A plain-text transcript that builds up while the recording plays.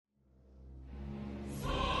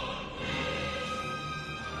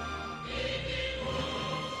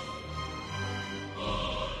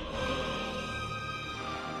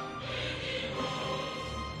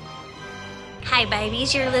Hey,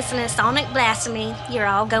 babies, you're listening to Sonic Blasphemy. You're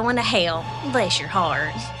all going to hell. Bless your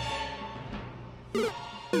heart.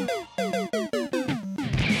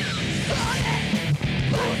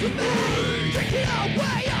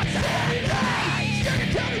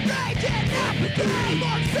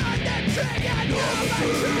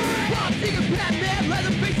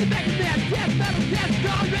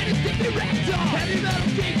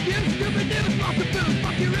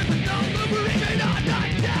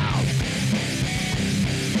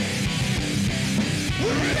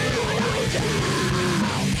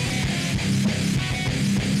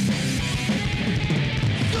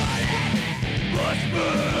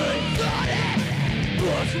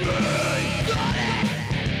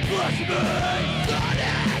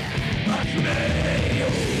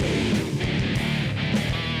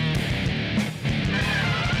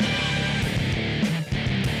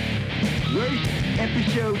 Worst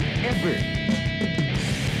episode ever.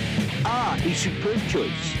 A superb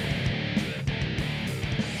choice.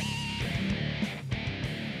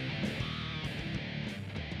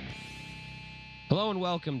 Hello and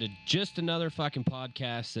welcome to just another fucking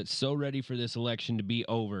podcast that's so ready for this election to be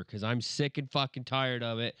over because I'm sick and fucking tired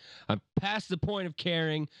of it. I'm past the point of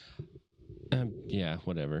caring. Yeah,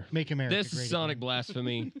 whatever. Make America This great is Sonic again.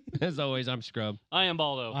 Blasphemy. As always, I'm Scrub. I am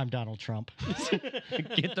Baldo. I'm Donald Trump.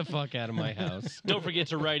 Get the fuck out of my house. Don't forget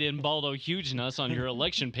to write in Baldo Hugeness on your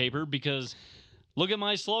election paper because look at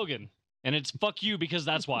my slogan. And it's fuck you because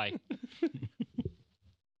that's why.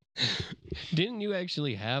 Didn't you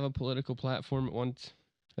actually have a political platform at once?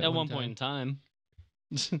 At one point in time.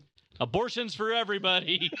 Abortions for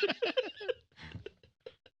everybody.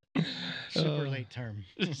 Super late term.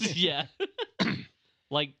 Yeah.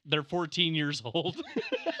 Like they're 14 years old.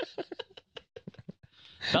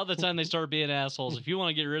 About the time they start being assholes. If you want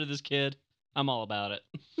to get rid of this kid, I'm all about it.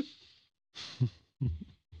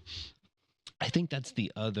 I think that's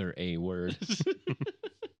the other A word.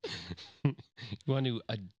 You want to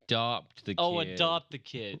adopt the kid. Oh, adopt the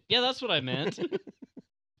kid. Yeah, that's what I meant.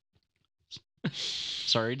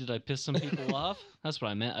 Sorry, did I piss some people off? That's what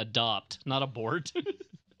I meant. Adopt, not abort.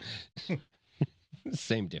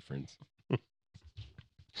 Same difference.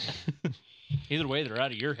 Either way, they're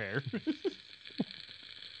out of your hair.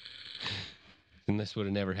 And this would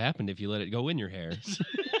have never happened if you let it go in your hair.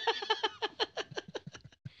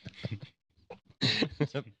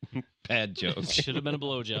 Bad joke. Should have been a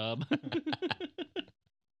blowjob.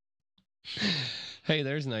 Hey,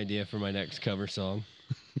 there's an idea for my next cover song.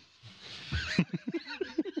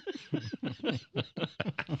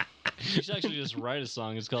 You should actually just write a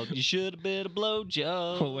song. It's called "You Should Have Been a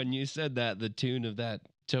Blowjob." Well, when you said that, the tune of that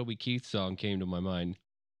Toby Keith song came to my mind.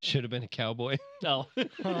 Should have been a cowboy. Oh.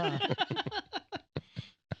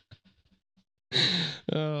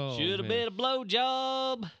 Oh, Should have man. been a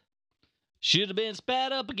blowjob. Should have been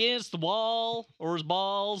spat up against the wall or his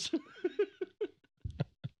balls.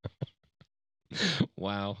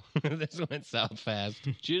 Wow. This went south fast.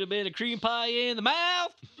 Should have been a cream pie in the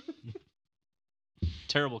mouth.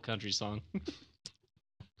 Terrible country song.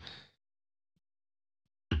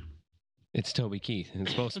 It's Toby Keith.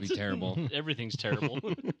 It's supposed to be terrible. Everything's terrible.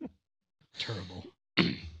 Terrible.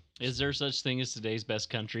 Is there such thing as today's best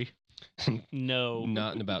country? No.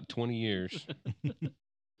 Not in about 20 years.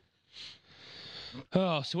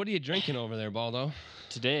 Oh, so what are you drinking over there, Baldo?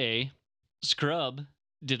 Today, Scrub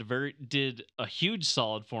did a huge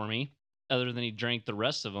solid for me. Other than he drank the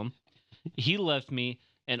rest of them, he left me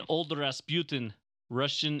an Old Rasputin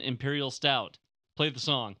Russian Imperial Stout. Play the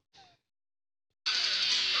song.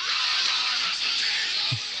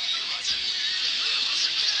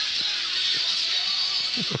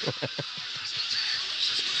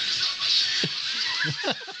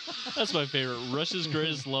 That's my favorite. Russia's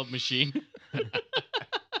Greatest Love Machine.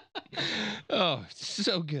 Oh,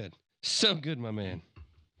 so good. So good, my man.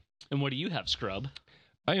 And what do you have, Scrub?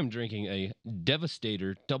 I am drinking a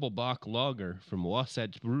Devastator Double Bock Lager from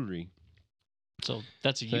Wasatch Brewery. So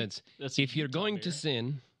that's a So it's, if you're going to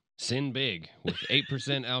sin big with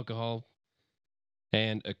 8% alcohol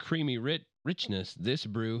and a creamy richness. This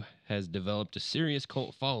brew has developed a serious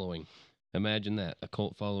cult following. Imagine that, a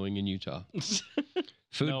cult following in Utah.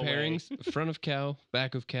 Food No way. pairings, front of cow,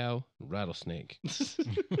 back of cow, rattlesnake.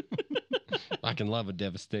 I can love a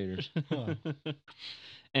Devastator.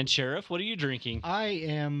 And Sheriff, what are you drinking? I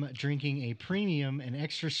am drinking a premium and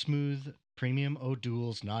extra smooth premium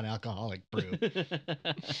O'Doul's non-alcoholic brew.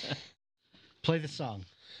 Play the song.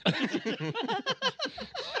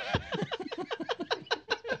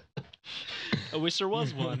 I wish there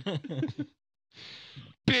was one.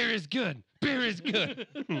 Beer is good. Beer is good.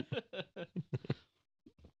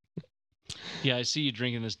 Yeah, I see you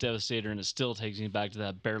drinking this Devastator, and it still takes me back to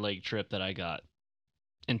that Bear Lake trip that I got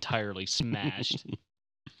entirely smashed.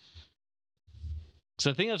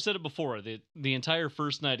 So I think I've said it before. The entire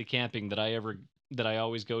first night of camping that I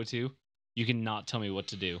always go to, you cannot tell me what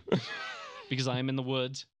to do because I am in the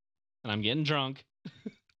woods and I'm getting drunk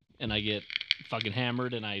and I get fucking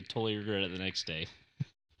hammered and I totally regret it the next day.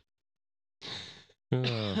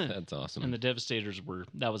 Oh, that's awesome. And the Devastators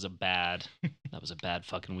that was a bad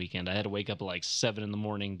fucking weekend. I had to wake up at like 7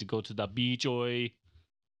 a.m. to go to the beach, oi.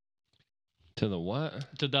 To the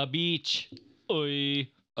what? To the beach, oi.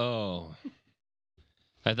 Oh.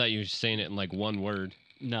 I thought you were saying it in like one word.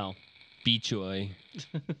 No. Beachoy.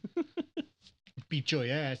 Beat your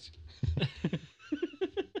ass.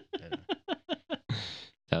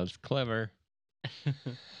 That was clever.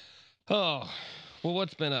 Oh. Well,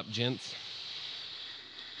 what's been up, gents?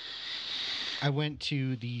 I went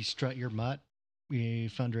to the Strut Your Mutt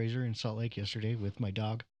fundraiser in Salt Lake yesterday with my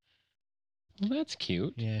dog. Well, that's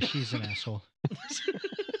cute. Yeah, she's an asshole.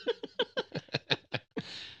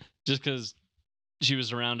 Just because she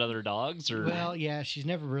was around other dogs, or Well, yeah, she's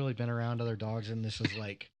never really been around other dogs, and this is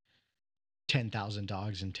like 10,000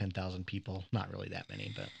 dogs and 10,000 people. Not really that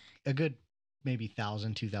many, but a good maybe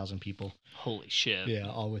 1,000, 2,000 people. holy shit. Yeah,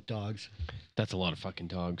 all with dogs. That's a lot of fucking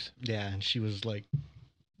dogs. Yeah, and she was like,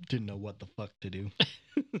 didn't know what the fuck to do.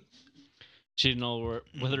 She didn't know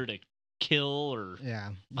whether to kill or Yeah,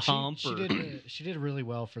 hump she or did really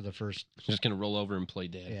well for the first Just gonna roll over and play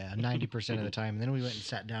dead. 90% of the time. And then we went and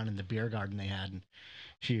sat down in the beer garden they had, and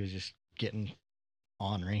she was just getting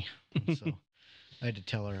ornery. So I had to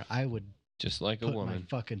tell her I would Just like a put my woman.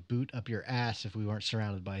 fucking boot up your ass if we weren't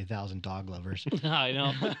surrounded by 1,000 dog lovers. I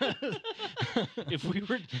know. If we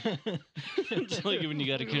were it's like when you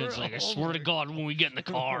got a kid, it's like, I swear to God, when we get in the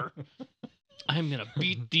car, I'm gonna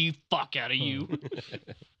beat the fuck out of you.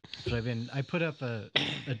 But I put up a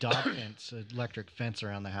dog fence, an electric fence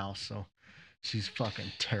around the house, so she's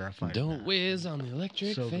fucking terrified. of Don't that. whiz on the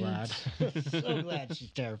electric So glad. fence. So glad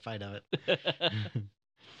she's terrified of it.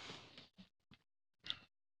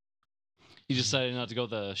 You decided not to go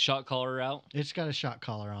the shot collar route. It's got a shot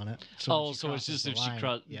collar on it. Oh, when she so it's crosses just the if she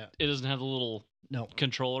line- Yeah. it doesn't have the little No.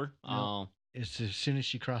 controller. No. Oh, It's as soon as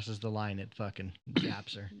she crosses the line, it fucking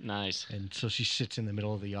zaps her. nice. And so she sits in the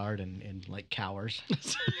middle of the yard and like cowers.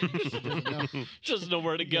 She doesn't know. Doesn't know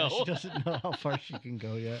where to Yeah, go. she doesn't know how far she can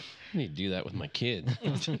go yet. I need to do that with my kids.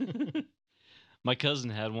 My cousin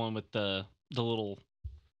had one with the little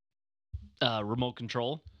remote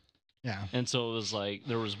control, Yeah. and so it was like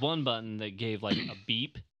there was one button that gave like a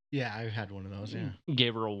beep, Yeah, I had one of those. Yeah.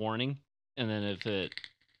 gave her a warning, and then if it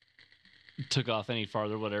took off any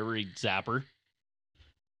farther, whatever, he'd zap her.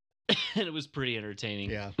 And it was pretty entertaining.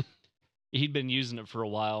 Yeah. He'd been using it for a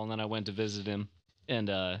while, and then I went to visit him, and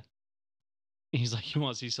he's like, "You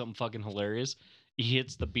want to see something fucking hilarious?" He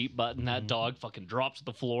hits the beep button, that dog fucking drops to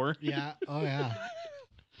the floor. Yeah. Oh, yeah.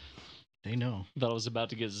 They know. Thought I was about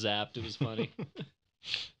to get zapped. It was funny.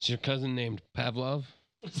 Is your cousin named Pavlov?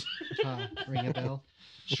 Ring a bell.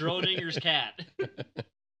 Schrodinger's cat.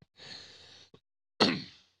 I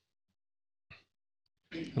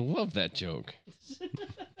love that joke.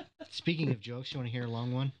 Speaking of jokes, you want to hear a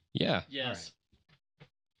long one? Yeah. Yes.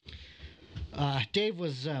 Dave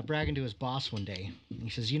was bragging to his boss one day. He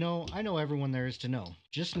says, I know everyone there is to know.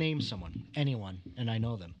 Just name someone, anyone, and I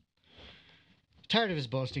know them. Tired of his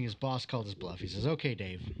boasting, his boss called his bluff. He says, okay,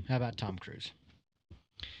 Dave, how about Tom Cruise?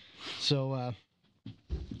 So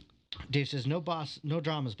Dave says, no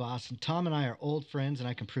dramas, boss. And Tom and I are old friends, and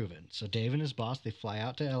I can prove it. So Dave and his boss, they fly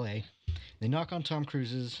out to L.A. They knock on Tom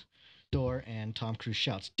Cruise's door, and Tom Cruise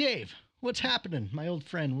shouts, Dave, what's happening? My old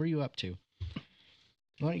friend, what are you up to?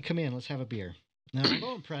 Why don't you come in? Let's have a beer. Now,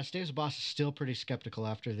 although impressed, Dave's boss is still pretty skeptical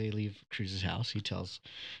after they leave Cruise's house. He tells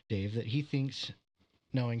Dave that he thinks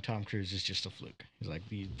knowing Tom Cruise is just a fluke. He's like,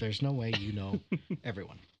 there's no way you know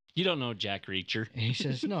everyone. You don't know Jack Reacher. And he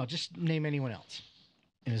says, no, just name anyone else.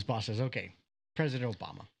 And his boss says, okay, President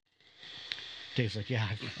Obama. Dave's like, yeah,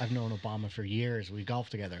 I've known Obama for years. We golf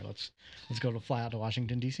together. Let's go to fly out to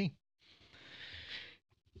Washington, D.C.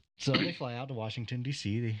 So they fly out to Washington,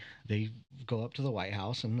 D.C. They go up to the White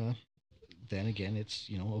House, and then again, it's,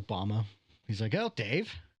 Obama. He's like, oh,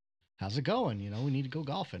 Dave, how's it going? We need to go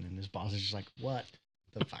golfing. And his boss is just like, what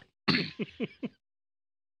the fuck?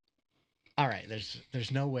 All right,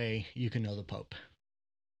 there's no way you can know the Pope.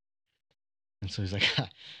 And so he's like,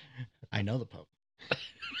 I know the Pope.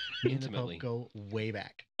 Me and the Pope Intimately. go way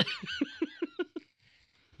back.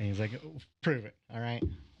 And he's like, prove it. All right.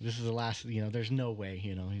 This is the last, there's no way,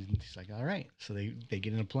 He's like, all right. So they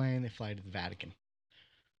get in a plane, they fly to the Vatican.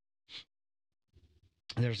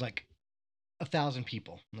 And there's like 1,000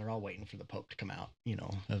 people, and they're all waiting for the Pope to come out,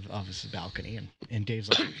 of his balcony, and Dave's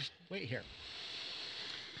like, just wait here.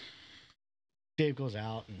 Dave goes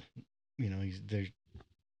out, and he's there.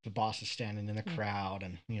 The boss is standing in the crowd,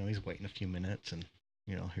 and he's waiting a few minutes, and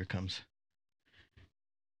here comes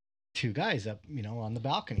two guys up, on the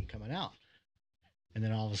balcony coming out, and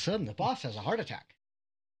then all of a sudden the boss has a heart attack,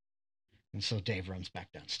 and so Dave runs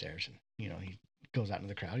back downstairs, and he goes out into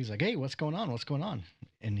the crowd. He's like, "Hey, what's going on? What's going on?"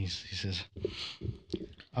 And he says,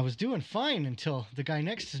 "I was doing fine until the guy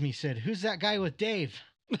next to me said, 'Who's that guy with Dave?'"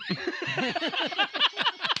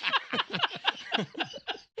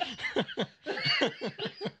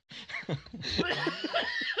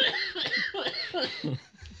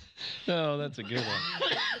 Oh, that's a good one.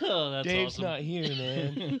 Oh, that's Dave's awesome. not here,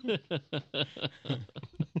 man.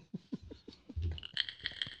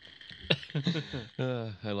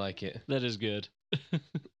 I like it. That is good.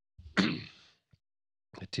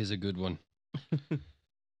 It is a good one.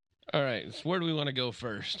 All right, so where do we want to go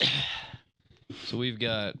first? So we've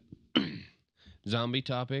got zombie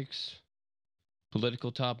topics,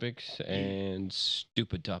 political topics, and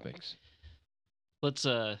stupid topics. Let's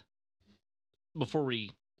before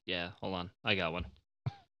we hold on. I got one.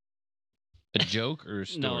 A joke or a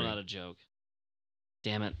story? No, not a joke.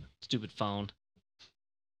 Damn it. Stupid phone.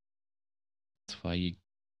 That's why you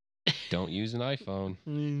don't use an iPhone.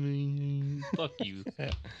 Fuck you,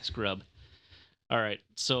 scrub. All right.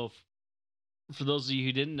 So, for those of you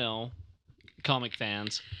who didn't know, comic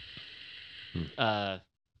fans, the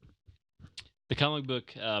comic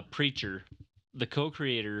book Preacher, the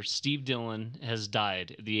co-creator, Steve Dillon, has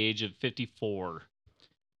died at the age of 54.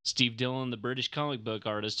 Steve Dillon, the British comic book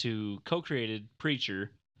artist who co-created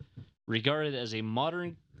Preacher, regarded as a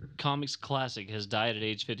modern comics classic, has died at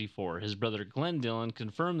age 54. His brother Glenn Dillon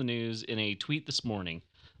confirmed the news in a tweet this morning,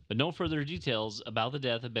 but no further details about the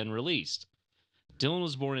death have been released. Dillon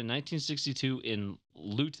was born in 1962 in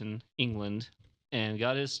Luton, England, and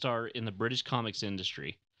got his start in the British comics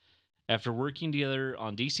industry. After working together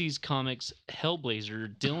on DC's comics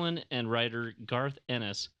Hellblazer, Dillon and writer Garth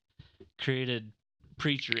Ennis created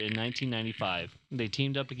Preacher in 1995. They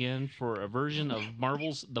teamed up again for a version of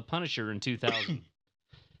Marvel's The Punisher in 2000.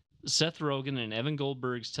 Seth Rogen and Evan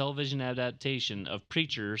Goldberg's television adaptation of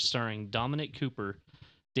Preacher, starring Dominic Cooper,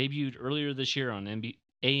 debuted earlier this year on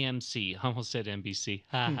AMC. I almost said NBC.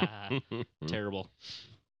 Terrible.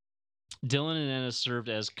 Dillon and Ennis served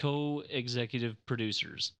as co-executive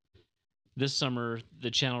producers. This summer, the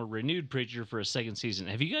channel renewed Preacher for a second season.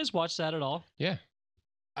 Have you guys watched that at all? Yeah.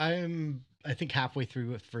 I think halfway through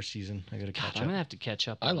with the first season. I got to catch I'm up. gonna have to catch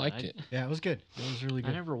up. I on liked that. it. Yeah, it was good. It was really I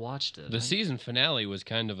good. never watched it. The season finale was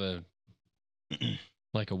kind of a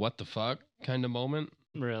like a what the fuck kind of moment.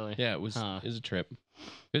 Really? Yeah, it was. It was a trip.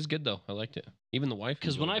 It was good though. I liked it. Even the wife.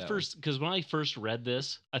 Because when enjoyed that one. I first read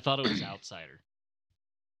this, I thought it was Outsider,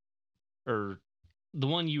 or the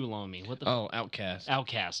one you loaned me. What the? Outcast.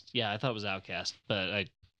 Outcast. Yeah, I thought it was Outcast, but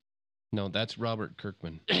No, that's Robert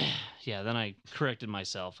Kirkman. yeah. Then I corrected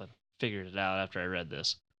myself and figured it out after I read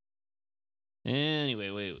this. Anyway,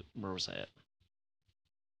 wait, where was I at?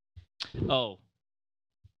 Oh,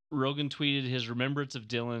 Rogan tweeted his remembrance of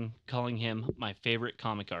Dillon, calling him my favorite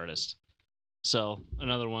comic artist. So,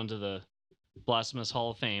 another one to the Blasphemous Hall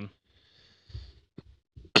of Fame.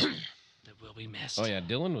 That will be missed. Oh yeah,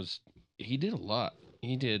 Dylan he did a lot.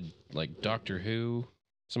 He did like Doctor Who,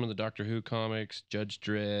 some of the Doctor Who comics, Judge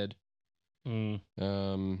Dredd.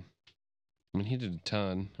 I mean, he did a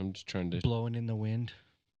ton. I'm just trying to. Blowing in the wind.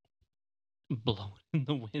 Blowing in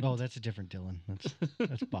the wind. Oh, that's a different Dylan.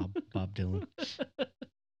 That's Bob Dylan.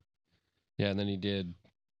 Yeah, and then he did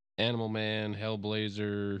Animal Man,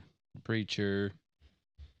 Hellblazer, Preacher.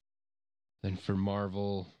 Then for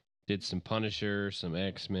Marvel, did some Punisher, some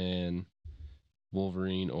X-Men,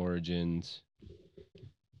 Wolverine Origins.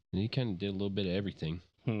 And he kind of did a little bit of everything.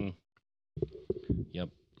 Yep.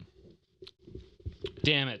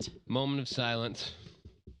 Damn it. Moment of silence.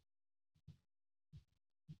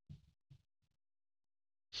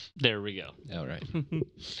 There we go. All right.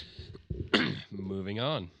 Moving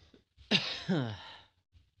on.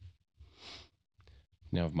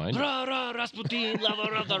 Now of mine. Rah, rah, Rasputin,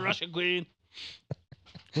 lover of the Russian queen.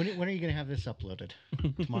 When are you going to have this uploaded?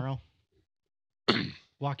 Tomorrow?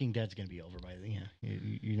 Walking Dead's going to be over by then. Yeah.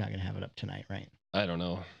 You're not going to have it up tonight, right? I don't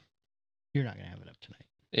know. You're not going to have it up tonight.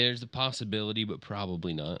 There's a possibility, but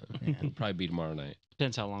probably not. Yeah. It'll probably be tomorrow night.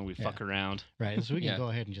 Depends how long we fuck around. Right, so we can Yeah. go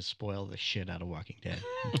ahead and just spoil the shit out of Walking Dead.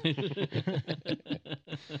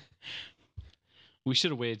 We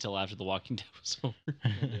should have waited till after The Walking Dead was over.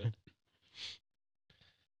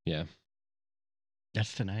 Yeah.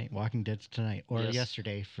 That's tonight. Walking Dead's tonight. Or Yes.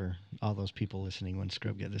 yesterday for all those people listening when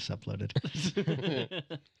Scrub get this uploaded.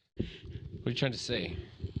 What are you trying to say?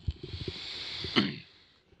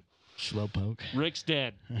 Slowpoke. Rick's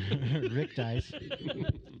dead. Rick dies.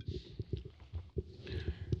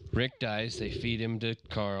 Rick dies. They feed him to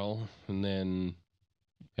Carl, and then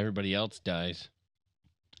everybody else dies.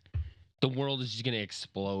 The world is just gonna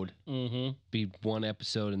explode. Mm-hmm. Be one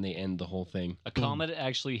episode, and they end the whole thing. A comet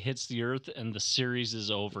actually hits the Earth, and the series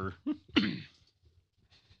is over.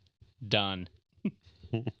 Done.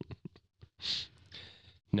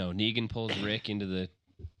 No, Negan pulls Rick into the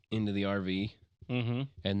RV, Mm-hmm.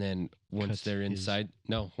 and then once Cuts they're his- inside,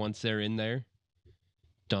 once they're in there,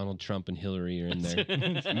 Donald Trump and Hillary are in there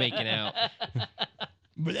making out.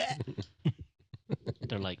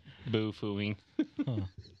 They're like boo-fooing. Huh.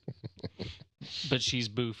 But she's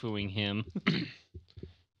boo-fooing him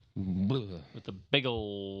Blah. with a big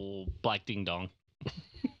ol' black ding-dong.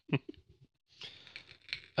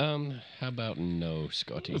 How about no,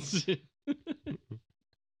 Scotty?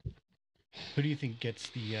 Who do you think gets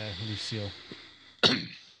the Lucille?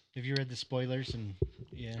 Have you read the spoilers? And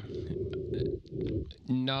yeah.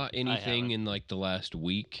 Not anything haven't. in like the last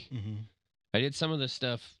week. Mm-hmm. I did some of the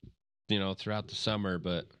stuff, throughout the summer,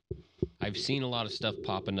 but I've seen a lot of stuff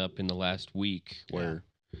popping up in the last week where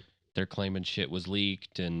they're claiming shit was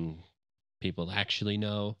leaked and people actually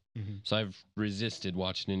know. Mm-hmm. So I've resisted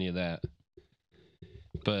watching any of that.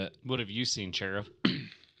 But What have you seen, Sheriff?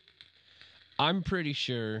 I'm pretty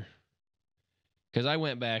sure, because I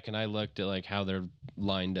went back and I looked at like how they're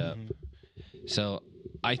lined up. Mm-hmm. So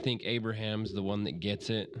I think Abraham's the one that gets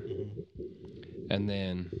it, Mm-hmm. and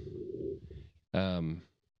then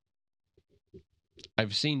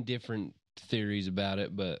I've seen different theories about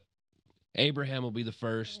it, but Abraham will be the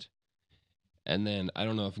first, and then I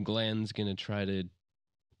don't know if Glenn's gonna try to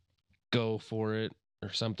go for it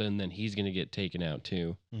or something. Then he's gonna get taken out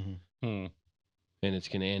too, Mm-hmm. Hmm. and it's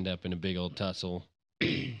gonna end up in a big old tussle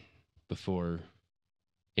before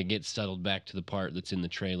it gets settled back to the part that's in the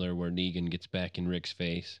trailer where Negan gets back in Rick's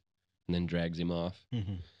face and then drags him off.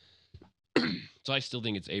 Mm-hmm. So I still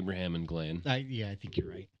think it's Abraham and Glenn. I think you're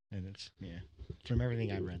right, and it's from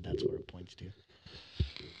everything I read, that's where it points to.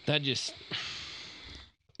 That just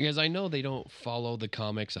because I know they don't follow the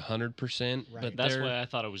comics 100%, Right. but That's why I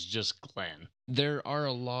thought it was just Glenn. there are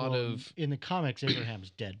a lot Well, of in the comics, Abraham's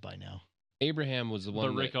dead by now. Abraham was the one.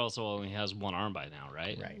 But Rick that, also only has one arm by now,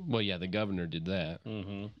 right? Right. well, yeah, the governor did that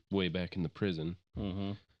Mm-hmm. way back in the prison,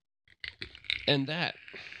 Mm-hmm. and that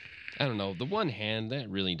I don't know. The one hand that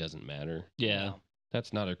really doesn't matter. Yeah.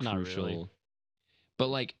 That's not a Not crucial. really. But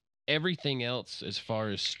like everything else, as far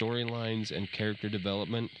as storylines and character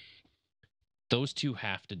development, those two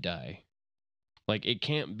have to die. Like it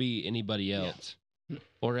can't be anybody else,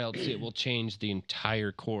 or else it will change the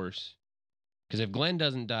entire course. Because if Glenn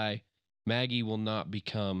doesn't die, Maggie will not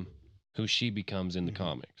become who she becomes in the Mhm.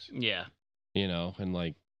 comics. Yeah. And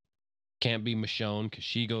like can't be Michonne because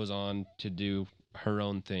she goes on to do her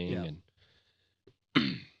own thing, Yeah. and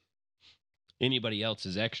anybody else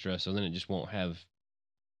is extra, so then it just won't have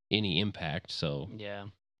any impact. So Yeah.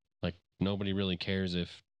 like nobody really cares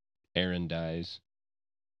if Aaron dies.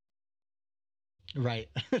 Right.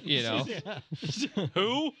 You know? Yeah.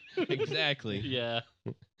 Who? Exactly. Yeah.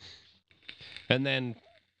 And then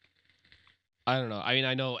I don't know. I mean,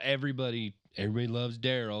 I know everybody loves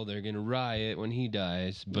Daryl. They're gonna riot when he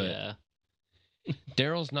dies, but yeah.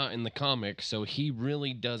 Daryl's not in the comics, so he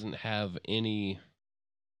really doesn't have any.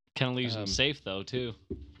 Kind of leaves him Um, safe though too.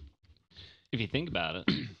 If you think about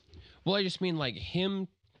it. Well, I just mean like him.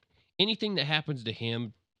 Anything that happens to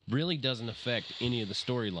him really doesn't affect any of the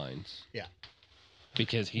storylines. Yeah.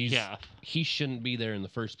 Because Yeah. he shouldn't be there in the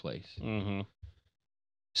first place. Mm-hmm.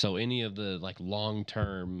 So any of the like long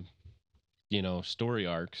term, story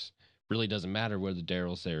arcs really doesn't matter whether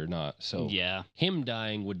Daryl's there or not. So Yeah. him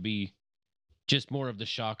dying would be just more of the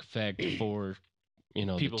shock effect for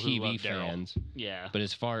People the who TV love Daryl. fans. Yeah. But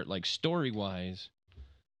as far like story wise,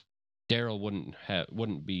 Daryl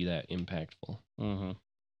wouldn't be that impactful. Mm-hmm.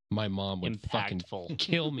 My mom would fucking Impactful.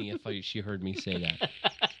 kill me if she heard me say that.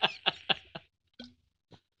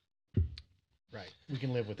 Right. We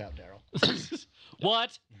can live without Daryl.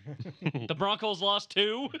 What? The Broncos lost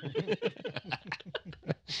 2?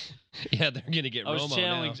 Yeah, they're gonna get I was Romo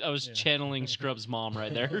channeling now. I was Yeah. channeling Scrub's mom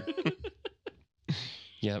right there.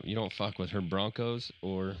 Yeah, you don't fuck with her Broncos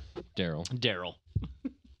or Daryl Daryl.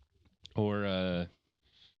 or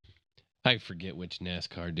I forget which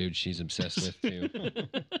NASCAR dude she's obsessed with too.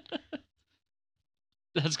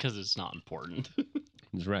 That's because it's not important.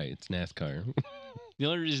 That's right, it's NASCAR. The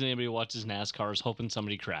only reason anybody watches NASCAR is hoping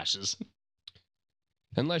somebody crashes.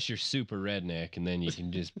 Unless you're super redneck, and then you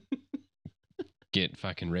can just get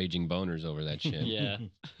fucking raging boners over that shit. Yeah.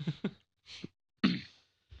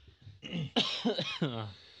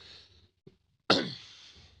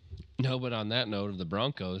 No, but on that note of the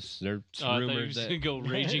Broncos, there's I thought you were rumors just that gonna go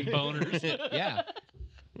raging boners. yeah,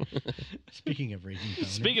 Speaking of raging boners.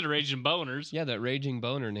 Speaking of raging boners, yeah, that raging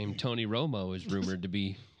boner named Tony Romo is rumored to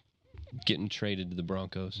be getting traded to the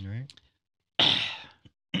Broncos. Right.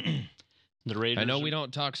 the Raiders. I know we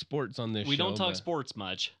don't talk sports on this We show. don't talk but, sports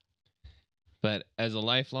much. but as a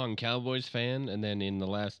lifelong Cowboys fan, and then in the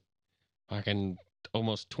last fucking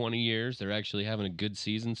almost 20 years, they're actually having a good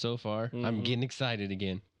season so far. I'm Mhm. getting excited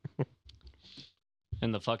again.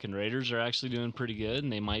 And the fucking Raiders are actually doing pretty good,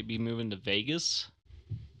 and they might be moving to Vegas.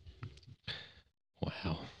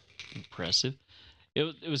 Wow. Impressive.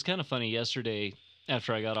 It was kind of funny yesterday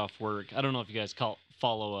after I got off work. I don't know if you guys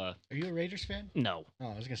follow. Are you a Raiders fan? No, Oh,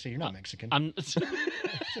 I was gonna say you're not Mexican. I'm.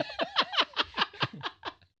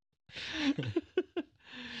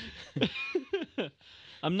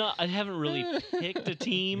 I'm not. I haven't really picked a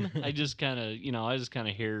team. I just kind of,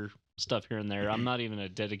 hear stuff here and there. I'm not even a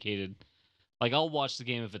dedicated. Like, I'll watch the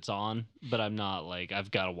game if it's on, but I'm not like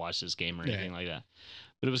I've got to watch this game or anything like that.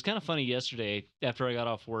 But it was kind of funny yesterday after I got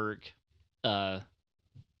off work.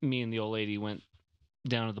 Me and the old lady went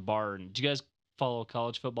down to the bar. And do you guys follow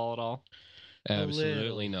college football at all?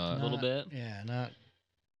 Absolutely A not. little bit. Yeah, not.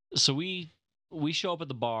 So we show up at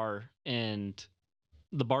the bar, and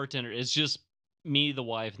the bartender, it's just me, the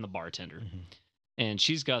wife, and the bartender. Mhm. And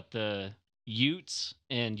she's got the Utes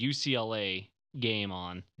and UCLA game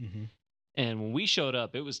on. Mm-hmm. And when we showed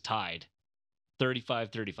up, it was tied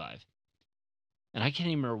 35-35. And I can't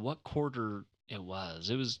even remember what quarter it was.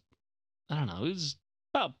 It was, I don't know, it was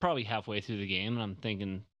about probably halfway through the game. And I'm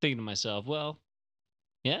thinking to myself, well,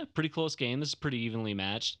 yeah, pretty close game. This is pretty evenly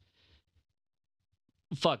matched.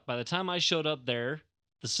 Fuck, by the time I showed up there,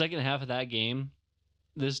 the second half of that game,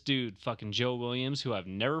 this dude, fucking Joe Williams, who I've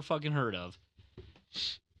never fucking heard of,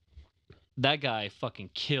 that guy fucking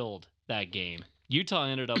killed that game. Utah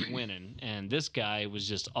ended up winning, and this guy was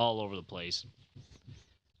just all over the place.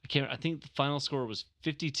 I think the final score was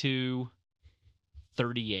 52-38.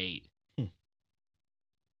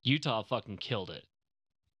 Utah fucking killed it.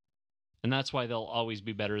 And that's why they'll always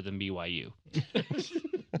be better than BYU.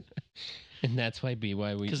 And that's why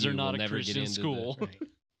BYU Because they're not will a never Christian get into school. Right.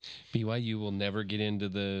 BYU will never get into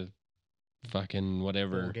the fucking Bowl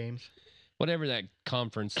whatever games. that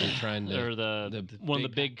conference they're trying to. Or the the one of the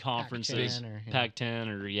big big conferences. Pac-10 or, yeah.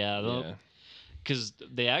 Pac-10 or, yeah, because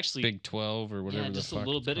they actually... Big 12 or whatever. Yeah, the just a fuck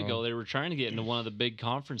little it's bit ago, called. they were trying to get into one of the big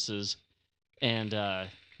conferences. And,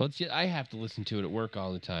 Well, I have to listen to it at work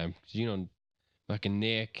all the time. 'Cause, you know, fucking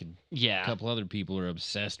Nick and yeah. a couple other people are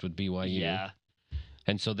obsessed with BYU. Yeah.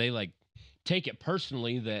 And so they like take it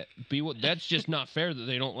personally that that's just not fair that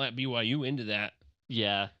they don't let BYU into that.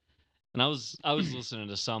 Yeah. And I was listening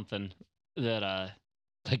to something that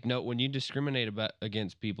Like, no, when you discriminate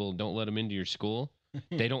against people, don't let them into your school.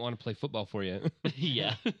 They don't want to play football for you.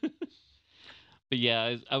 yeah. But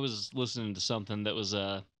yeah, I was listening to something that was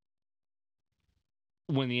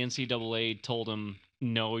when the NCAA told them,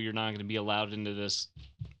 no, you're not going to be allowed into this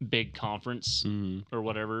big conference or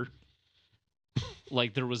whatever.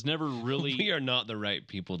 Like, there was never really... We are not the right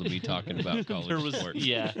people to be talking about college sports.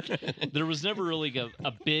 Yeah. There was never really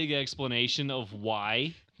a big explanation of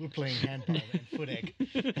why. We're playing handball and foot egg.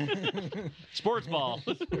 Sports ball.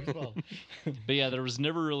 Sports ball. But yeah, there was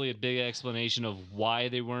never really a big explanation of why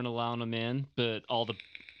they weren't allowing them in, but all the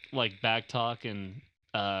like back talk and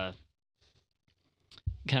kind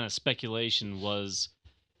of speculation was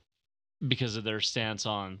because of their stance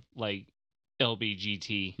on like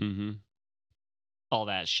LBGT, Mm-hmm. all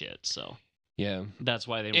that shit. So Yeah, that's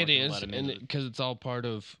why they it weren't gonna is, let them and into because it's all part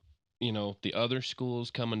of, you know, the other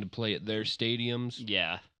schools coming to play at their stadiums.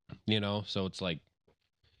 Yeah. You know, so it's like,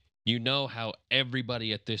 you know how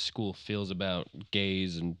everybody at this school feels about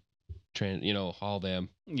gays and trans, you know, all them.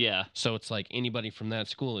 Yeah. So it's like anybody from that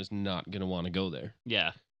school is not going to want to go there.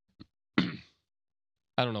 Yeah.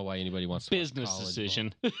 I don't know why anybody wants to watch Business college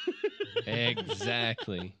decision. ball.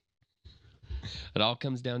 Exactly. It all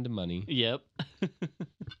comes down to money. Yep.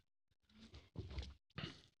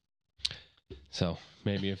 So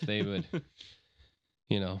maybe if they would,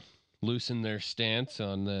 you know, loosen their stance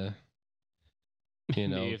on the, you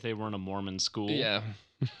know, Maybe if they weren't a Mormon school. yeah,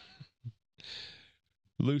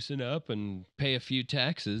 loosen up and pay a few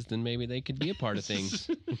taxes, then maybe they could be a part of things.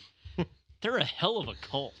 They're a hell of a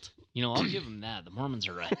cult. You know, I'll give them that. The Mormons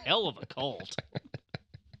are a hell of a cult.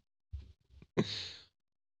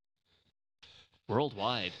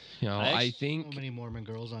 Worldwide. You know, I So think many Mormon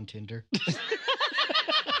girls on Tinder.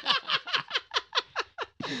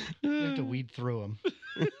 to weed through them.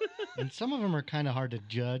 And some of them are kind of hard to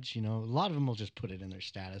judge. You know, a lot of them will just put it in their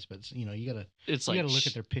status, but you know, you gotta look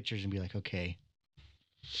at their pictures and be like, okay,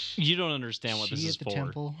 you don't understand what this she is at the for.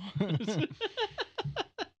 temple.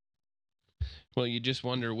 Well, you just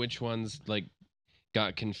wonder which ones like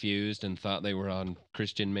got confused and thought they were on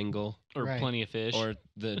Christian Mingle, Or Right. Plenty of Fish. or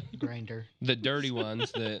the Grinder. dirty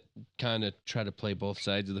ones that kind of try to play both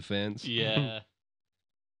sides of the fence. yeah.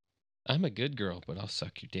 I'm a good girl, but I'll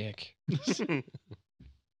suck your dick.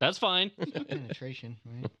 That's fine. Penetration,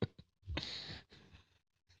 right?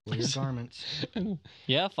 Wear your garments.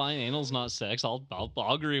 Yeah, fine. Anal's not sex. I'll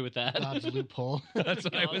agree with that. God's loophole. That's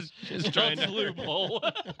what I was just trying God's to loophole.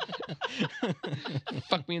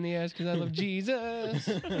 fuck me in the ass because I love Jesus.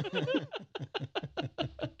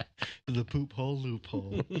 The poop hole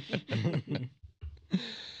loophole.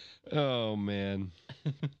 Oh man.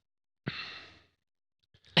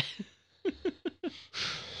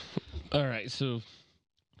 All right, so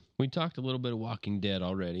we talked a little bit of Walking Dead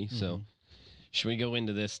already, so Mhm. should we go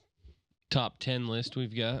into this top 10 list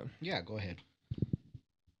we've got? Yeah, go ahead.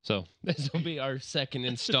 So this will be our second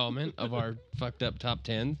installment of our fucked up top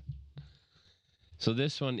 10. So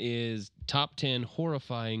this one is top 10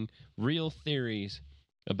 horrifying real theories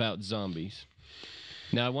about zombies.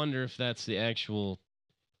 Now I wonder if that's the actual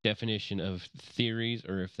definition of theories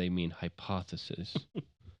or if they mean hypotheses.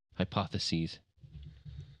 Hypotheses.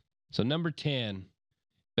 So number 10,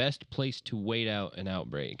 best place to wait out an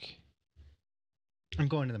outbreak. I'm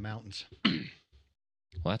going to the mountains.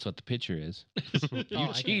 Well, that's what the picture is. Oh, You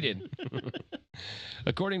I cheated.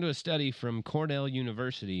 According to a study from Cornell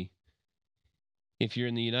University, if you're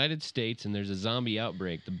in the United States and there's a zombie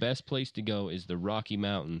outbreak, the best place to go is the Rocky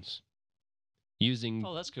Mountains. Using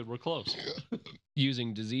Oh, that's good. We're close.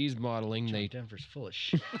 disease modeling, John they Denver's full of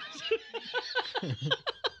shit.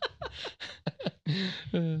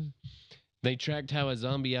 they tracked how a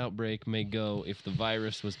zombie outbreak may go if the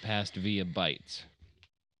virus was passed via bites.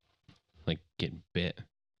 Like getting bit,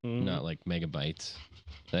 Mm. not like megabytes.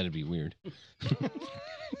 That'd be weird.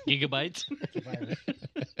 Gigabytes. It's a virus.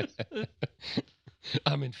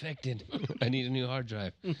 I'm infected. I need a new hard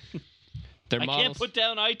drive. Their I models, can't put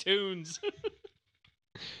down iTunes.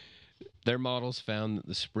 their models found that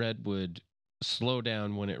the spread would slow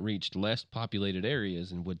down when it reached less populated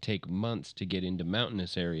areas and would take months to get into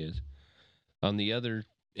mountainous areas. On the other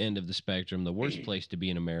end of the spectrum, the worst place to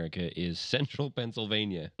be in America is central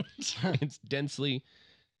Pennsylvania. It's densely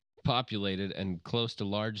populated and close to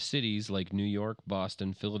large cities like New York,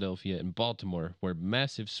 Boston, Philadelphia, and Baltimore, where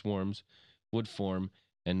massive swarms would form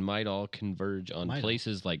and might all converge on Might all.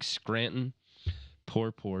 places like Scranton.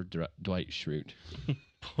 Poor Dwight Schrute.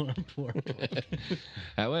 Poor.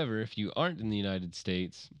 However, if you aren't in the United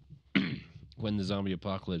States when the zombie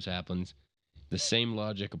apocalypse happens, the same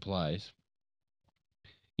logic applies.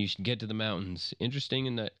 You should get to the mountains.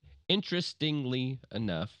 Interestingly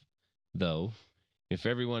enough, though, if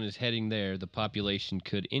everyone is heading there, the population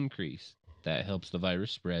could increase. That helps the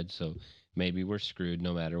virus spread, so maybe we're screwed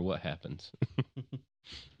no matter what happens.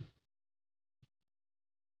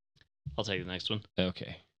 I'll take the next one.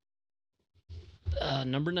 Okay.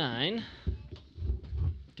 Number 9.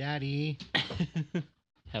 Daddy,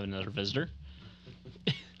 Have another visitor.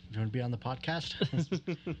 you want to be on the podcast?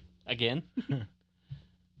 Again.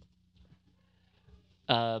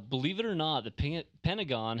 Believe it or not, the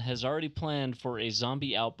Pentagon has already planned for a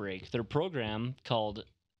zombie outbreak. Their program, called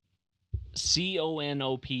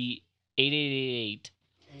CONOP 8888,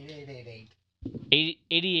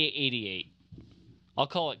 8888. I'll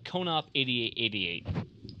call it CONOP 8888.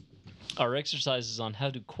 Are exercises on how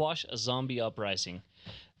to quash a zombie uprising.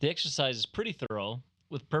 The exercise is pretty thorough,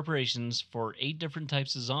 with preparations for 8 different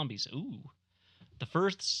types of zombies. Ooh. The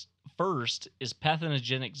first is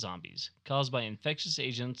pathogenic zombies, caused by infectious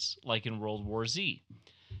agents like in World War Z.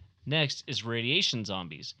 Next is radiation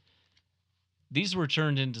zombies. These were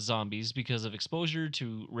turned into zombies because of exposure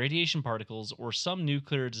to radiation particles or some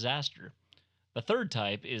nuclear disaster. The third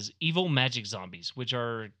type is evil magic zombies, which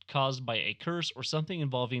are caused by a curse or something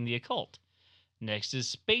involving the occult. Next is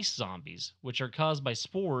space zombies, which are caused by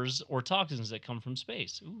spores or toxins that come from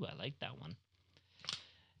space. Ooh, I like that one.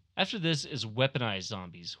 After this is weaponized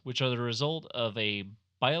zombies, which are the result of a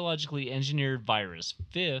biologically engineered virus.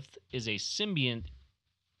 Fifth is a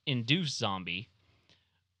symbiont-induced zombie,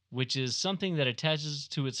 which is something that attaches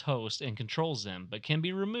to its host and controls them, but can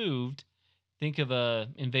be removed. Think of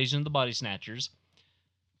Invasion of the Body Snatchers.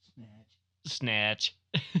 Snatch.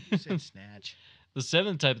 You said snatch. The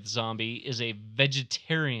 7th type of zombie is a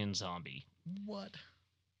vegetarian zombie. What?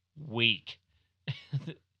 Weak.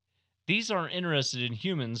 These aren't interested in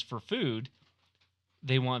humans for food.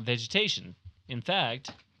 they want vegetation. In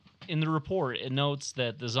fact, in the report, it notes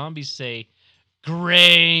that the zombies say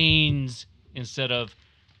grains instead of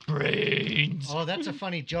brains. Oh, that's a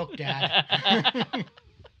funny joke, Dad.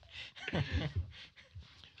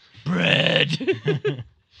 Bread.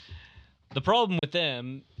 The problem with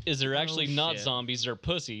them is they're actually not shit. zombies, they're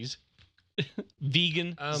pussies.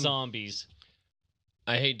 Vegan zombies.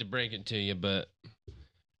 I hate to break it to you, but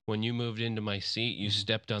when you moved into my seat, you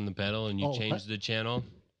stepped on the pedal and you Oh, changed the channel.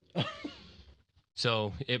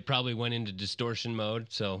 So it probably went into distortion mode.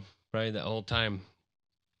 So probably the whole time,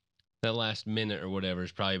 that last minute or whatever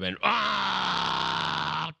has probably been.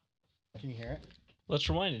 Ah! Can you hear it? Let's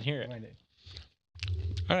rewind and hear it. Rewind it.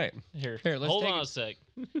 All right. Here, let's hold take on it. a sec.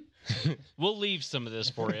 We'll leave some of this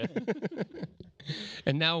for you.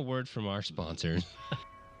 And now a word from our sponsors.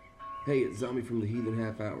 Hey, it's Zombie from the Heathen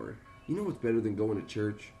Half Hour. You know what's better than going to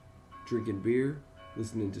church, drinking beer,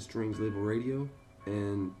 listening to Strings Label Radio,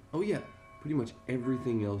 and, oh yeah, pretty much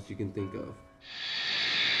everything else you can think of.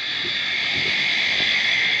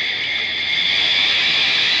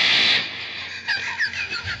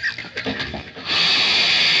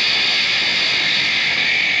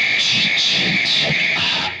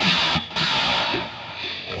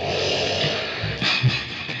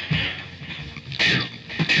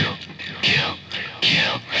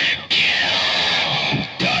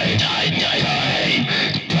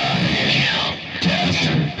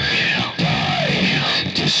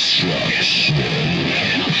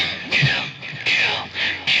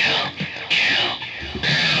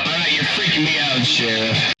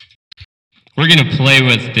 We're gonna play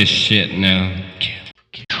with this shit now.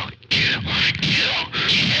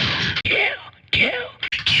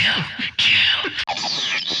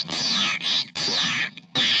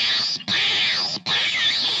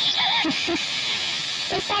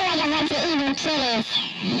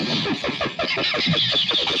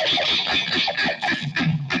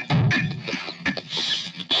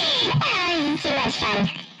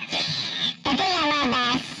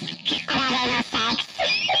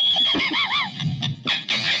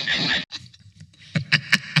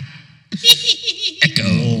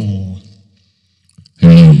 Echo.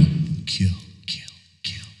 Kill.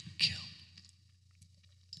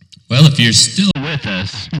 Well, if you're still with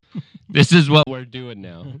us, This is what we're doing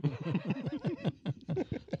now.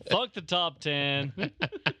 Fuck the top 10.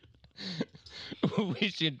 We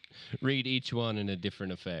should read each one in a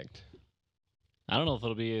different effect. I don't know if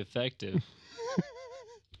it'll be effective.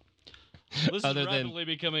 This Other is than- rapidly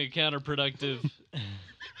becoming counterproductive.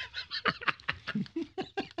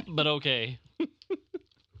 But okay.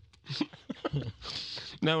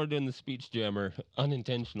 Now we're doing the speech jammer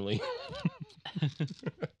unintentionally.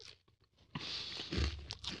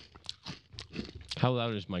 How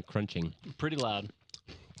loud is my crunching? Pretty loud.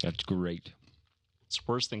 That's great. It's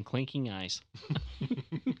worse than clinking ice.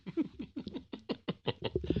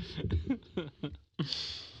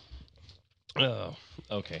 Oh,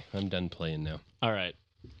 okay. I'm done playing now. All right.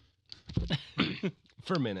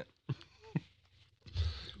 For a minute.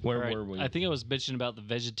 Where All right. were we? I think I was bitching about the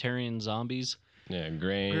vegetarian zombies. Yeah,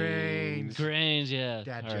 grains. Grains, yeah.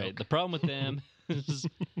 Dad All right. joke. The problem with them is.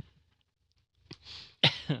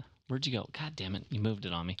 Where'd you go? God damn it. You moved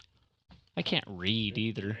it on me. I can't read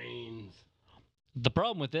either. Grains. The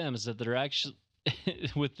problem with them is that they're actually.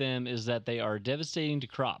 With them is that they are devastating to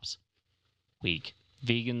crops. Weak.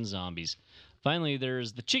 Vegan zombies. Finally,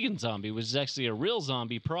 there's the chicken zombie, which is actually a real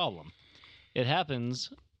zombie problem. It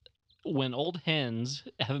happens when old hens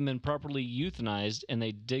haven't been properly euthanized and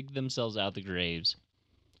they dig themselves out the graves.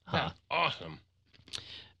 That's awesome.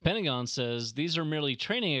 Pentagon says these are merely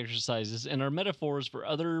training exercises and are metaphors for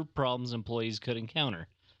other problems employees could encounter.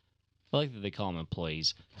 I like that they call them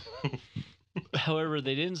employees. However,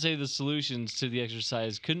 they didn't say the solutions to the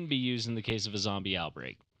exercise couldn't be used in the case of a zombie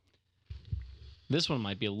outbreak. This one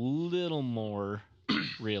might be a little more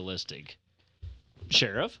realistic.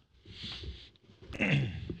 Sheriff?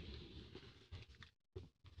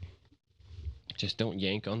 Just don't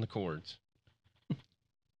yank on the cords.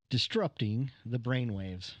 Disrupting the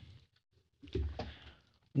brainwaves.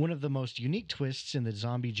 One of the most unique twists in the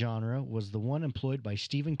zombie genre was the one employed by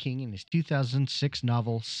Stephen King in his 2006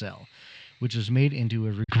 novel Cell, which was made into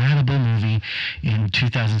a regrettable movie in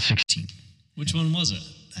 2016. which one was it?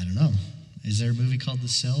 I don't know. Is there a movie called The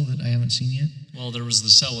Cell that I haven't seen yet? Well, there was The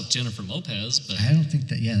Cell with Jennifer Lopez, but I don't think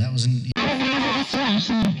that. Yeah, that was in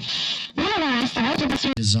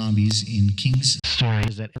the zombies in King's story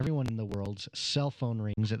is that everyone in the world's cell phone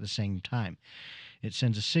rings at the same time. It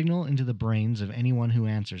sends a signal into the brains of anyone who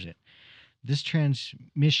answers it. This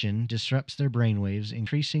transmission disrupts their brainwaves,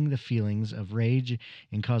 increasing the feelings of rage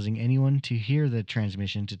and causing anyone to hear the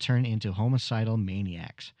transmission to turn into homicidal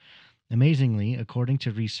maniacs. Amazingly, according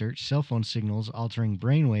to research, cell phone signals altering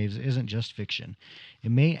brainwaves isn't just fiction.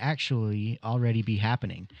 It may actually already be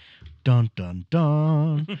happening. Dun, dun,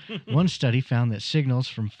 dun. One study found that signals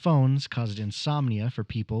from phones caused insomnia for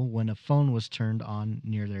people when a phone was turned on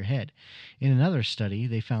near their head. In another study,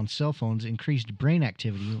 they found cell phones increased brain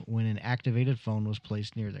activity when an activated phone was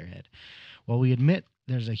placed near their head. While we admit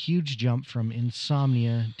there's a huge jump from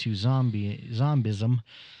insomnia to zombism,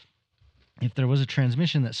 if there was a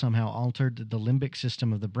transmission that somehow altered the limbic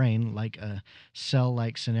system of the brain, like a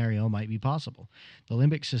cell-like scenario might be possible. The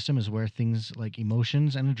limbic system is where things like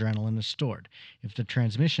emotions and adrenaline are stored. If the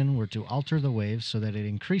transmission were to alter the waves so that it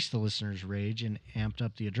increased the listener's rage and amped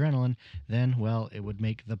up the adrenaline, then, well, it would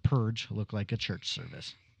make The Purge look like a church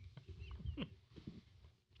service.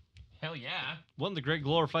 Hell yeah. What in the great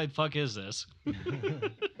glorified fuck is this?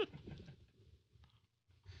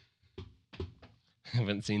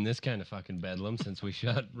 Haven't seen this kind of fucking bedlam since we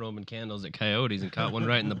shot Roman candles at coyotes and caught one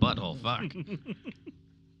right in the butthole. Fuck.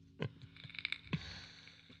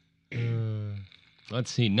 Let's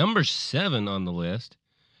see. Number 7 on the list.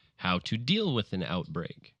 How to deal with an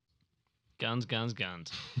outbreak. Guns, guns,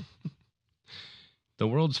 guns. The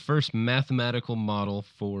world's first mathematical model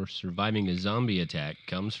for surviving a zombie attack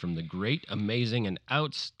comes from the great, amazing, and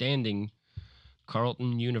outstanding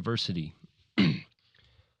Carleton University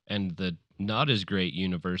and the not as great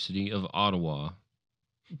University of Ottawa.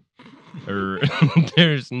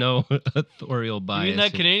 There's no authorial bias. You mean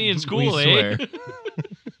that Canadian We school, swear. eh?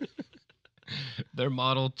 Their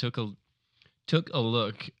model took a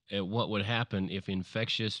look at what would happen if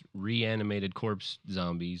infectious, reanimated corpse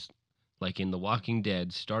zombies, like in The Walking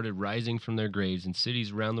Dead, started rising from their graves in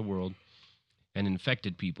cities around the world and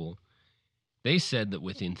infected people. They said that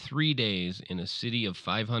within 3 days, in a city of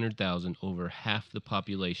 500,000, over half the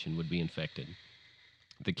population would be infected.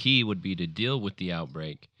 The key would be to deal with the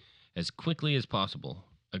outbreak as quickly as possible.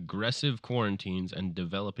 Aggressive quarantines and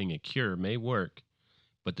developing a cure may work,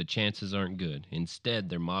 but the chances aren't good.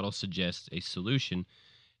 Instead, their model suggests a solution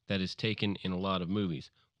that is taken in a lot of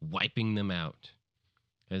movies, wiping them out.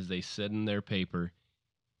 As they said in their paper,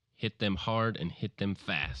 hit them hard and hit them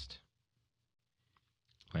fast.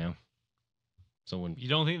 Well, so when You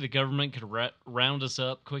don't think the government could round us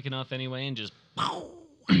up quick enough anyway and just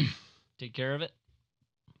take care of it?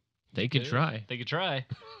 they could try. They could try.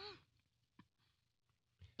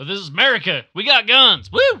 But this is America. We got guns.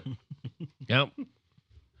 Woo! Yep.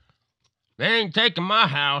 They ain't taking my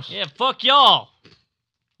house. Yeah, fuck y'all.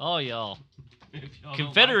 All y'all.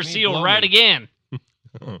 Confederacy will ride again.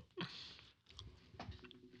 All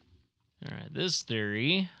right, this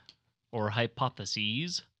theory or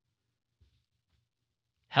hypotheses.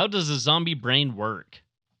 How does a zombie brain work?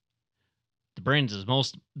 The brain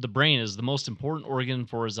is the most important organ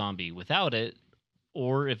for a zombie. Without it,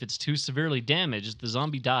 or if it's too severely damaged, the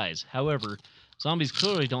zombie dies. However, zombies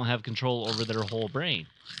clearly don't have control over their whole brain.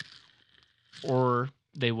 Or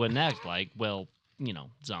they wouldn't act like, well,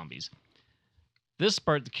 zombies. This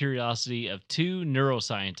sparked the curiosity of 2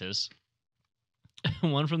 neuroscientists,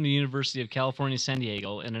 one from the University of California, San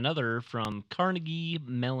Diego, and another from Carnegie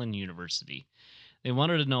Mellon University. They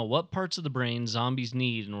wanted to know what parts of the brain zombies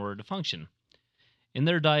need in order to function. In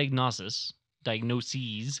their diagnoses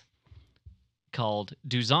called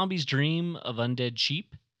Do Zombies Dream of Undead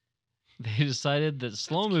Sheep? They decided that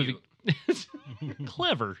slow-moving...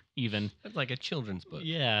 Clever, even. That's like a children's book.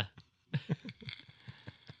 Yeah.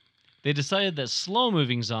 They decided that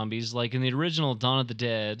slow-moving zombies, like in the original Dawn of the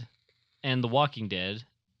Dead and The Walking Dead,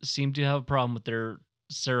 seem to have a problem with their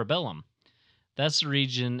cerebellum. That's the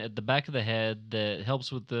region at the back of the head that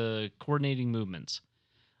helps with the coordinating movements.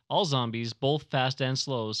 All zombies, both fast and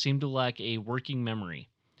slow, seem to lack a working memory.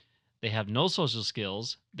 They have no social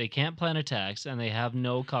skills, they can't plan attacks, and they have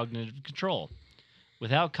no cognitive control.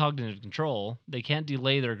 Without cognitive control, they can't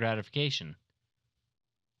delay their gratification,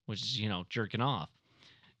 which is, jerking off,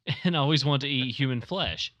 and always want to eat human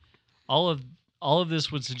flesh. All of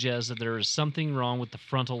this would suggest that there is something wrong with the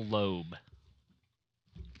frontal lobe.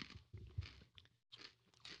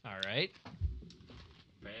 All right.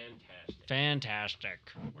 Fantastic.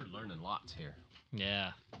 We're learning lots here.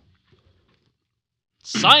 Yeah.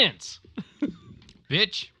 Science!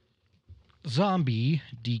 Bitch. Zombie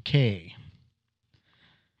decay.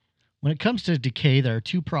 When it comes to decay, there are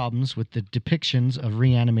 2 problems with the depictions of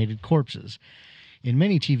reanimated corpses. In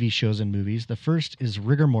many TV shows and movies, the first is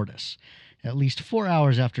rigor mortis. At least 4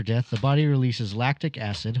 hours after death, the body releases lactic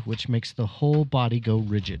acid, which makes the whole body go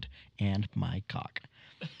rigid. And my cock.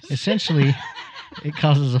 Essentially, it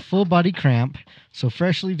causes a full body cramp, so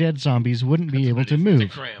freshly dead zombies wouldn't be able to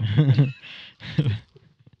move.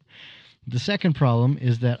 The second problem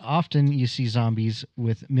is that often you see zombies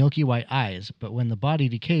with milky white eyes, but when the body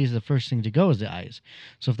decays, the first thing to go is the eyes.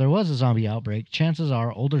 So if there was a zombie outbreak, chances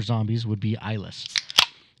are older zombies would be eyeless.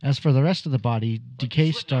 As for the rest of the body,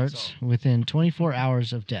 decay starts within 24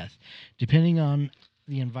 hours of death. Depending on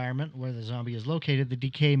the environment where the zombie is located, the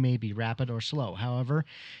decay may be rapid or slow. However,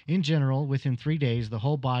 in general, within 3 days, the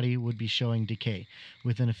whole body would be showing decay.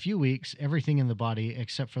 Within a few weeks, everything in the body,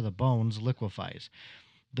 except for the bones, liquefies.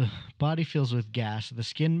 The body fills with gas, the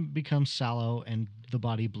skin becomes sallow, and the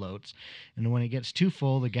body bloats. And when it gets too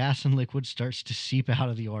full, the gas and liquid starts to seep out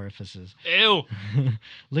of the orifices. Ew.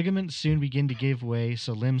 Ligaments soon begin to give way,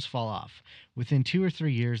 so limbs fall off. Within 2 or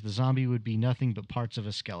 3 years, the zombie would be nothing but parts of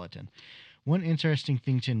a skeleton. One interesting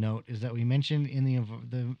thing to note is that we mentioned in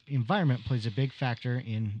the environment plays a big factor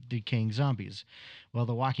in decaying zombies. While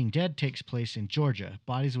The Walking Dead takes place in Georgia,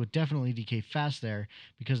 bodies would definitely decay fast there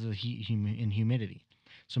because of the heat and humidity.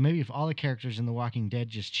 So maybe if all the characters in The Walking Dead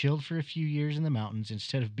just chilled for a few years in the mountains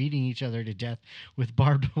instead of beating each other to death with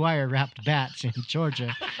barbed wire wrapped bats in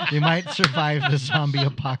Georgia, they might survive the zombie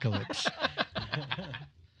apocalypse.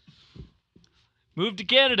 Move to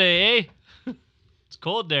Canada, eh? It's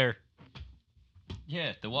cold there.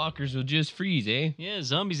 Yeah, the walkers will just freeze, eh? Yeah,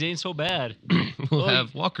 zombies ain't so bad. We'll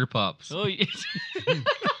have Walker Pops. Oh, yes.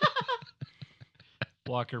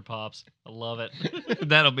 Walker Pops. I love it.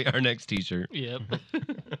 That'll be our next t-shirt. Yep.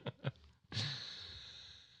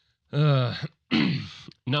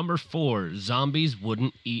 Number 4, zombies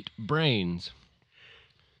wouldn't eat brains.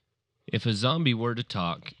 If a zombie were to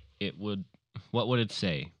talk, what would it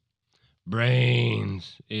say?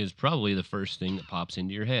 Brains is probably the first thing that pops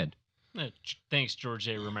into your head. Thanks, George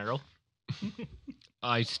A. Romero.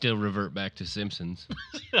 I still revert back to Simpsons.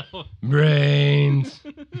 Brains.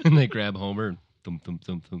 And they grab Homer. Thump, thump,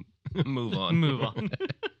 thump, thump. Move on. Move on.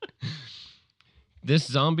 This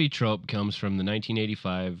zombie trope comes from the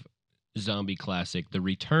 1985 zombie classic, The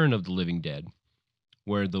Return of the Living Dead,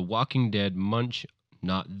 where the Walking Dead munch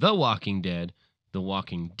on the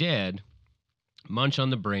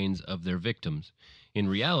brains of their victims. In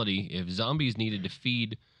reality, if zombies needed to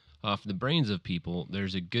feed off the brains of people,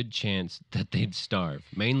 there's a good chance that they'd starve,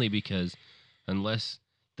 mainly because unless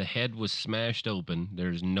the head was smashed open,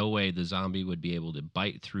 there's no way the zombie would be able to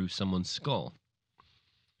bite through someone's skull.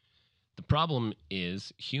 The problem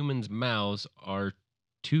is humans' mouths are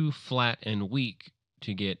too flat and weak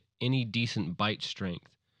to get any decent bite strength.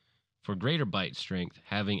 For greater bite strength,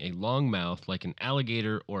 having a long mouth like an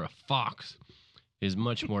alligator or a fox is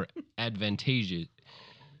much more advantageous.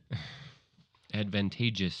 I'm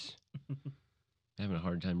having a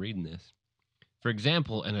hard time reading this. For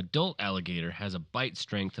example, an adult alligator has a bite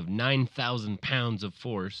strength of 9,000 pounds of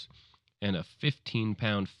force, and a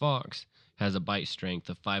 15-pound fox has a bite strength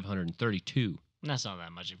of 532. That's not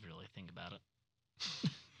that much if you really think about it.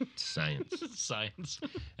 Science. Science.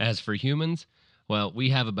 As for humans, well, we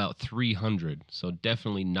have about 300, so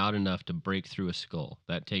definitely not enough to break through a skull.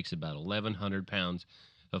 That takes about 1,100 pounds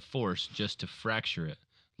of force just to fracture it,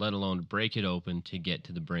 let alone break it open to get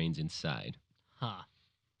to the brains inside. Huh.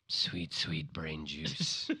 Sweet, sweet brain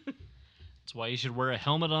juice. That's why you should wear a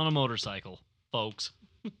helmet on a motorcycle, folks.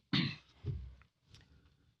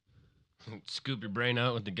 Scoop your brain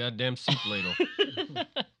out with the goddamn soup ladle.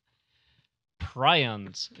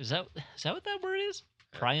 Prions. Is that what that word is?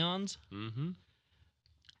 Prions? Mm-hmm.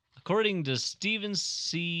 According to Steven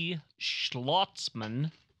C.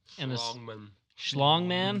 Schlotzman and Schlongman.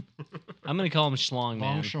 Schlongman? I'm going to call him Schlongman.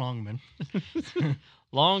 Long Schlongman.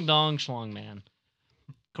 Long Dong Schlongman.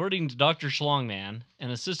 According to Dr. Schlongman,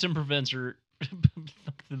 an assistant professor...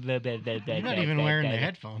 You're not even wearing the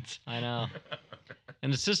headphones. I know.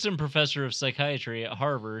 An assistant professor of psychiatry at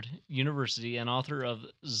Harvard University and author of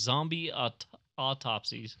Zombie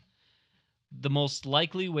Autopsies. The most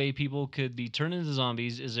likely way people could be turned into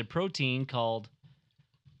zombies is a protein called...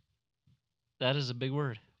 That is a big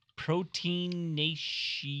word.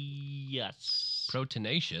 Proteinaceous.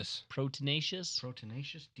 Proteinaceous? Proteinaceous?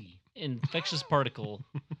 Proteinaceous D. Infectious particle.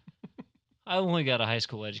 I only got a high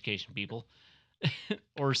school education, people.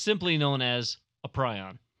 Or simply known as a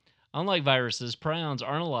prion. Unlike viruses, prions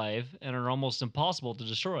aren't alive and are almost impossible to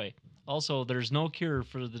destroy. Also, there's no cure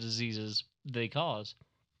for the diseases they cause.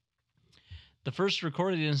 The first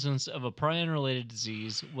recorded instance of a prion-related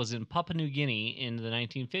disease was in Papua New Guinea in the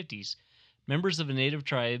 1950s. Members of a native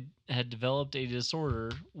tribe had developed a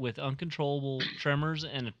disorder with uncontrollable tremors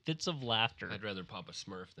and fits of laughter. I'd rather pop a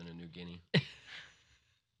Smurf than a New Guinea.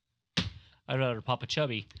 I'd rather pop a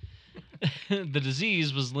chubby. The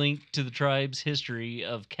disease was linked to the tribe's history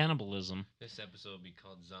of cannibalism. This episode will be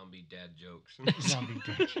called Zombie Dad Jokes. Zombie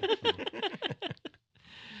dead.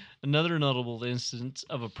 Another notable instance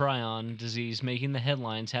of a prion disease making the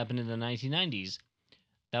headlines happened in the 1990s.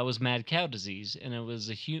 That was mad cow disease, and it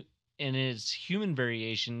was in its human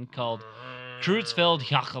variation called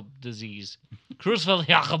Creutzfeldt-Jakob disease.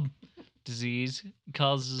 Creutzfeldt-Jakob disease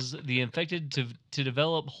causes the infected to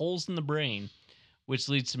develop holes in the brain, which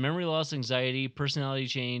leads to memory loss, anxiety, personality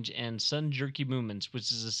change, and sudden jerky movements,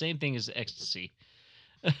 which is the same thing as ecstasy.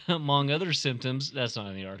 Among other symptoms, that's not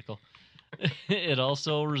in the article. It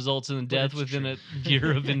also results in death within a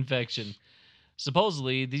year of infection.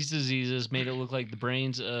 Supposedly, these diseases made it look like the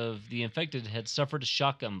brains of the infected had suffered a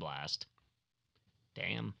shotgun blast.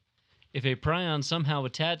 Damn. If a prion somehow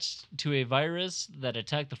attached to a virus that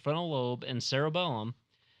attacked the frontal lobe and cerebellum,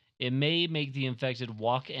 it may make the infected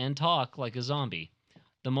walk and talk like a zombie.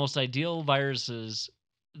 The most ideal viruses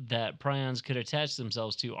that prions could attach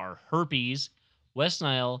themselves to are herpes, West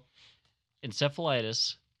Nile,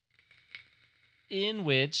 encephalitis, in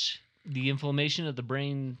which the inflammation of the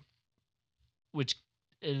brain, which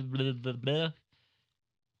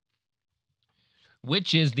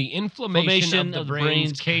Which is the inflammation of the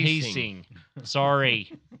brain's casing.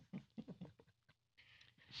 Sorry.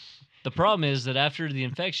 The problem is that after the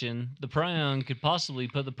infection, the prion could possibly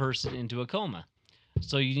put the person into a coma.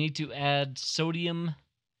 So you need to add sodium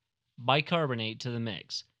bicarbonate to the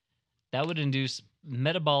mix. That would induce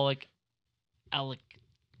metabolic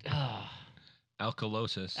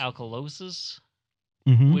Alkalosis. alkalosis,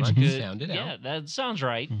 Mm-hmm. which Well, could sound it out. that sounds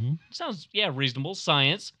right. Mm-hmm. Sounds reasonable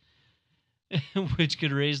science, which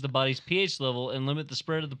could raise the body's pH level and limit the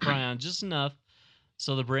spread of the prion just enough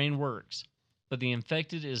so the brain works. But the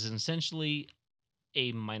infected is essentially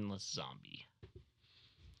a mindless zombie.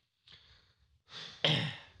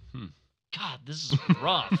 God, this is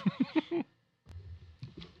rough.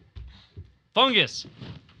 Fungus.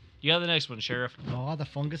 You got the next one, Sheriff. Oh, the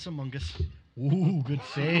fungus among us. Ooh, good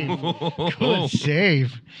save. Good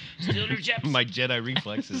save. Steal your chips. My Jedi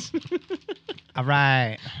reflexes. All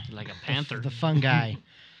right. Like a panther. The fun guy.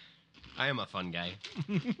 I am a fun guy.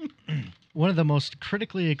 One of the most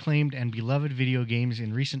critically acclaimed and beloved video games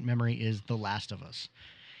in recent memory is The Last of Us.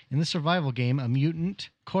 In the survival game, a mutant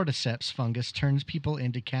cordyceps fungus turns people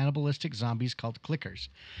into cannibalistic zombies called clickers.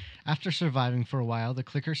 After surviving for a while, the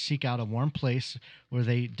clickers seek out a warm place where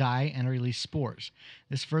they die and release spores.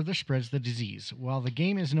 This further spreads the disease. While the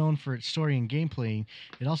game is known for its story and gameplay,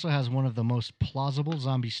 it also has one of the most plausible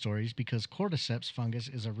zombie stories because cordyceps fungus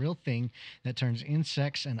is a real thing that turns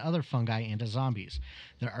insects and other fungi into zombies.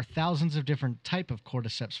 There are thousands of different types of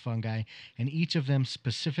cordyceps fungi, and each of them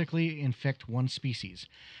specifically infect one species.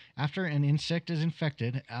 After an insect is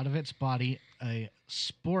infected, out of its body, a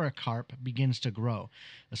sporocarp begins to grow.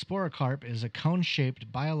 A sporocarp is a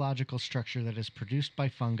cone-shaped biological structure that is produced by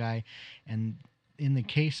fungi, and in the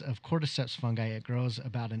case of cordyceps fungi, it grows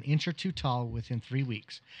about an inch or two tall within 3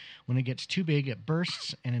 weeks. When it gets too big, it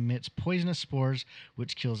bursts and emits poisonous spores,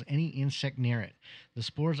 which kills any insect near it. The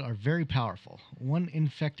spores are very powerful. One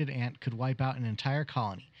infected ant could wipe out an entire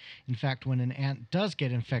colony. In fact, when an ant does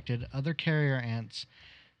get infected,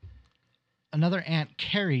 another ant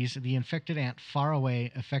carries the infected ant far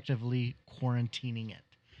away, effectively quarantining it.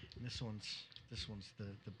 And this one's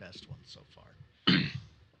the best one so far.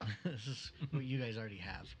 This is what you guys already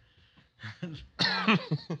have.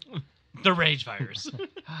 The rage virus.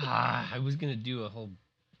 I was going to do a whole...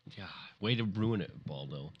 way to ruin it,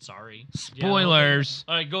 Baldo. Sorry. Spoilers.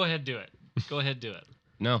 All right, go ahead, do it. Go ahead, do it.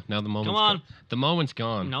 No, now the moment's Come on. gone. The moment's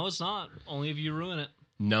gone. No, it's not. Only if you ruin it.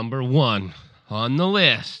 Number 1 on the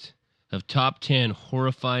list of top 10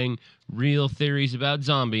 horrifying real theories about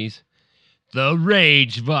zombies, the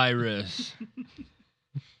rage virus.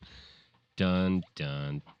 Dun,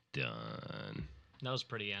 dun, dun. That was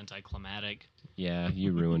pretty anticlimactic. Yeah,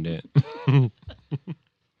 you ruined it.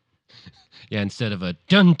 Yeah, instead of a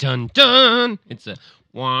dun, dun, dun, it's a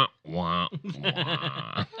wah, wah,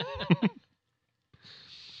 wah.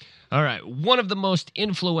 All right, one of the most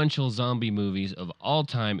influential zombie movies of all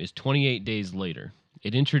time is 28 Days Later.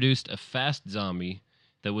 It introduced a fast zombie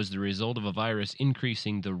that was the result of a virus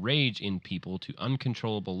increasing the rage in people to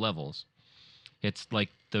uncontrollable levels. It's like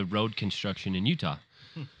the road construction in Utah.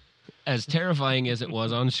 As terrifying as it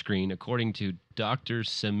was on screen, according to Dr.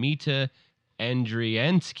 Samita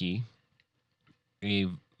Andriansky, a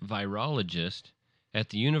virologist at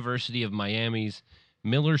the University of Miami's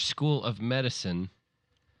Miller School of Medicine.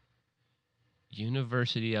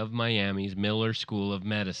 University of Miami's Miller School of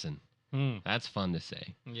Medicine. That's fun to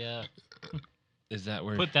say. Yeah. Is that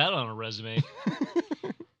where... Put that on a resume.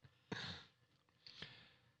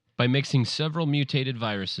 By mixing several mutated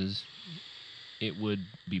viruses, it would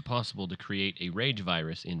be possible to create a rage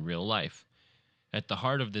virus in real life. At the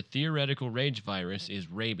heart of the theoretical rage virus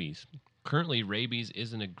is rabies. Currently, rabies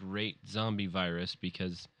isn't a great zombie virus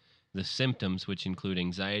because the symptoms, which include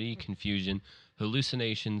anxiety, confusion,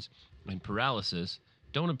 hallucinations, and paralysis,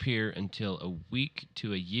 don't appear until a week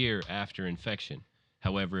to a year after infection.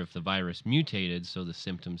 However, if the virus mutated so the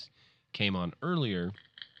symptoms came on earlier,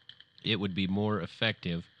 it would be more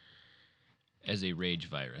effective as a rage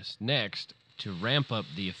virus. Next, to ramp up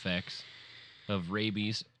the effects of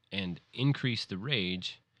rabies and increase the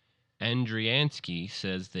rage, Andriansky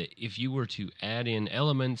says that if you were to add in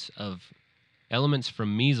elements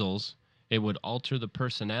from measles, it would alter the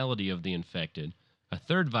personality of the infected. A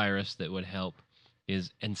third virus that would help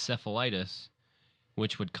is encephalitis,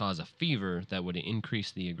 which would cause a fever that would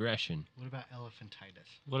increase the aggression. What about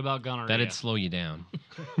elephantitis? What about gonorrhea? That'd slow you down.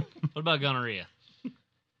 What about gonorrhea?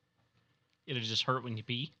 It'll just hurt when you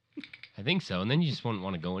pee? I think so, and then you just wouldn't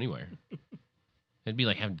want to go anywhere. It'd be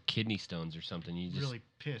like having kidney stones or something. You just Really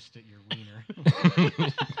pissed at your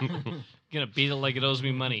wiener. Gonna beat it like it owes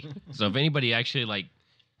me money. So if anybody actually like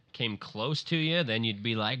came close to you, then you'd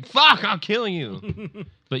be like, "Fuck, I'll kill you."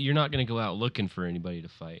 But you're not gonna go out looking for anybody to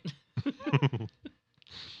fight.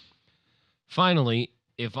 Finally,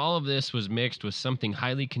 if all of this was mixed with something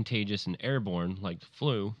highly contagious and airborne, like the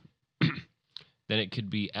flu, then it could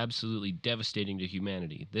be absolutely devastating to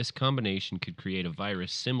humanity. This combination could create a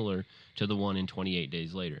virus similar to the one in 28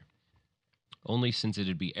 Days Later. Only since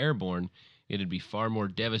it'd be airborne, it'd be far more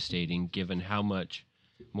devastating given how much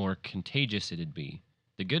more contagious it'd be.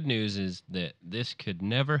 The good news is that this could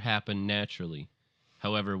never happen naturally.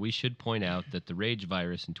 However, we should point out that the rage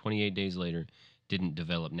virus in 28 Days Later didn't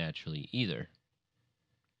develop naturally either.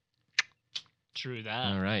 True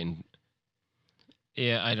that. All right. And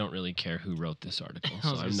yeah, I don't really care who wrote this article, I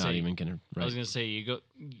so was I'm gonna not say- even going to I write. was gonna say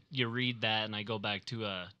you read that and I go back to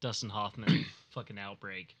Dustin Hoffman fucking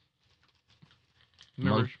Outbreak.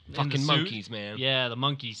 Remember in the Fucking suit? monkeys, man. Yeah, the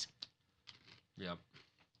monkeys. Yep.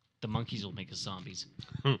 The monkeys will make us zombies.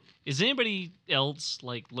 Is anybody else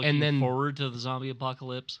like looking And then- forward to the zombie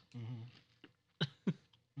apocalypse? Mhm.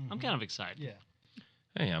 I'm kind of excited. Yeah.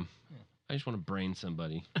 I am. Yeah. I just want to brain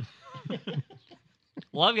somebody.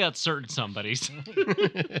 Well, I've got certain somebodies.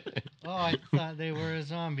 Oh, I thought they were a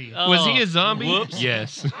zombie. Was he a zombie? Whoops.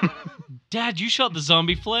 Yes. Dad, you shot the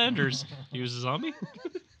zombie Flanders. He was a zombie?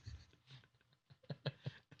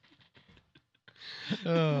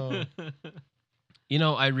 Oh. You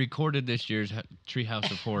know, I recorded this year's Treehouse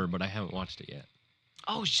of Horror, but I haven't watched it yet.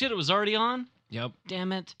 Oh shit, it was already on? Yep.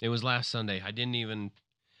 Damn it. It was last Sunday. I didn't even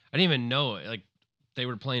know it. Like, they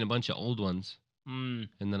were playing a bunch of old ones, Mm,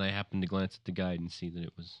 and then I happened to glance at the guide and see that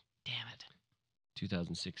it was damn it.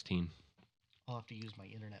 2016. I'll have to use my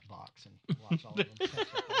internet box and watch all of them. catch up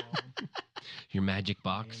on all of them. Your magic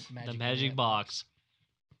box. The magic box.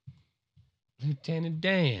 Lieutenant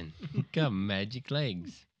Dan got magic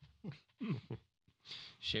legs.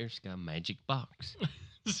 Sheriff's got magic box.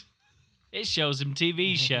 It shows him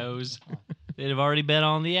TV shows that have already been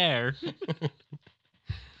on the air.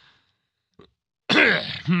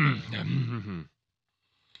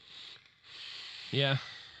 Yeah,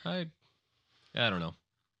 I don't know.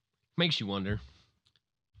 Makes you wonder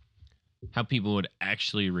how people would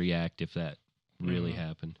actually react if that really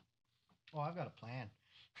happened. Oh, I've got a plan.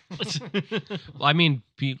 Well, I mean,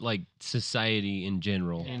 like society in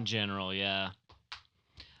general. In general, yeah.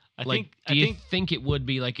 Do you think it would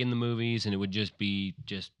be like in the movies, and it would just be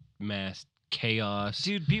mass chaos?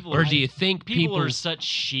 dude, people Or are, do you think people people are such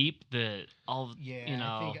sheep that all Yeah, you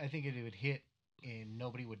know. I think it would hit and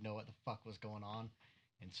nobody would know what the fuck was going on,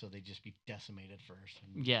 and so they'd just be decimated first.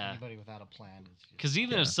 And Yeah. Anybody without a plan is just Because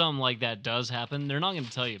even if something like that does happen, they're not going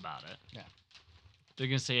to tell you about it. Yeah. They're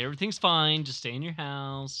going to say everything's fine. Just stay in your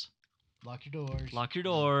house. lock your doors, Lock your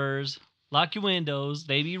doors. Lock your windows.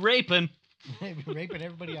 They be raping. They'd be raping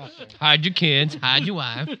everybody out there. hide your kids, hide your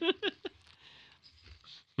wife.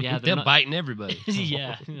 Yeah, They're not, biting everybody.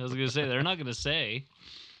 yeah, I was going to say they're not going to say.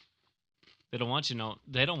 They don't want you know.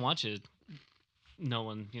 They don't want you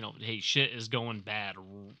knowing. Hey, shit is going bad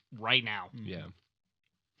right now. Yeah.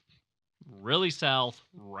 Really south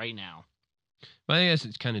right now. But I guess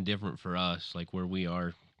it's kind of different for us, like where we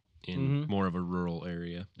are in Mhm. more of a rural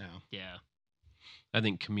area. No. Yeah. I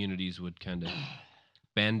think communities would kind of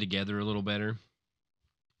band together a little better.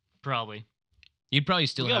 Probably. You'd probably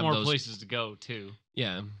still We got have more those. places to go too.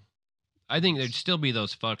 Yeah. I think there'd still be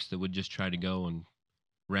those fucks that would just try to go and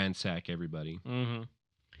ransack everybody. Mm-hmm.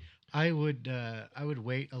 I would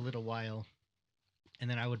wait a little while, and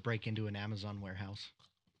then I would break into an Amazon warehouse.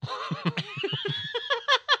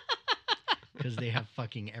 because they have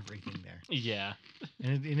fucking everything there. Yeah.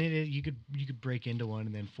 And you could break into one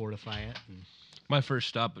and then fortify it. And My first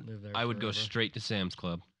stop, live there I would go forever. straight to Sam's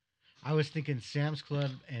Club. I was thinking Sam's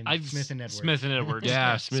Club and Smith and Edwards. Smith and Edwards.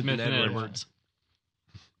 Yeah, Smith and Edwards.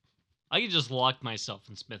 I could just lock myself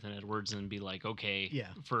in Smith and Edwards and be like, okay, Yeah.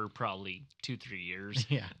 for probably 2-3 years.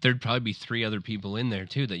 Yeah. There'd probably be 3 other people in there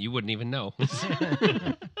too that you wouldn't even know.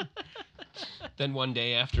 Then one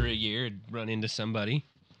day after a year, I'd run into somebody.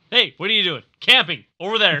 Hey, what are you doing? Camping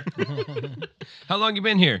over there. How long you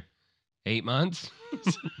been here? 8 months.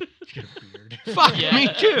 It's kind of weird. Fuck Yeah. me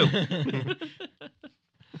too.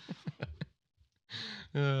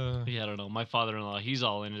 Yeah, I don't know. My father-in-law, he's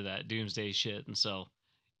all into that doomsday shit, and so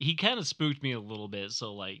he kind of spooked me a little bit.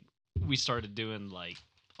 So like, we started doing like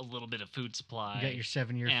a little bit of food supply. You got your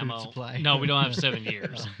 7-year ammo. food supply. No, we don't have 7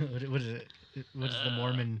 years. What is it? What is the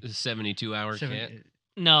Mormon? The 72-hour kit.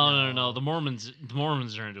 No. The Mormons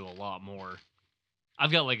are into a lot more.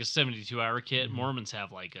 I've got like a 72-hour kit. Mhm. Mormons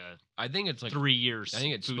have like a I think it's like 3 years. I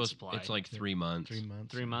think it's food supposed. supply. It's like 3 months. 3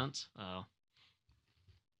 months. 3 months. Oh,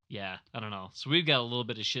 yeah. I don't know. So we've got a little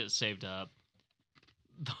bit of shit saved up.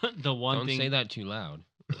 The one Don't thing. say that too loud.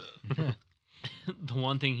 The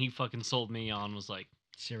one thing he fucking sold me on was like,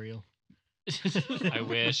 Cereal. I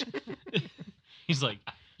wish. He's like,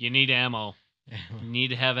 you need ammo. You need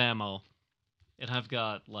to have ammo. And I've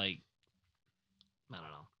got like, I don't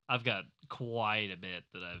know. I've got quite a bit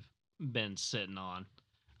that I've been sitting on.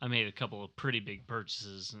 I made a couple of pretty big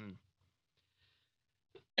purchases, and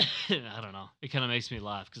I don't know. It kind of makes me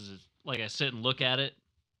laugh because like I sit and look at it,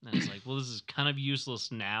 and it's like, well, this is kind of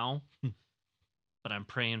useless now, but I'm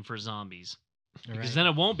praying for zombies All because right. then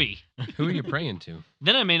it won't be. Who are you praying to?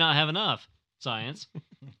 Then I may not have enough science.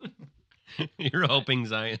 You're hoping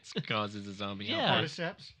science causes a zombie Yeah.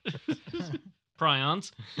 Cordyceps.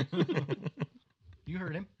 Prions. You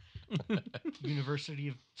heard him. University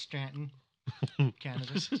of Stanton,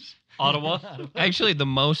 Canada. Ottawa. Actually, the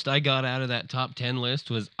most I got out of that top 10 list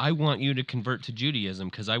was I want you to convert to Judaism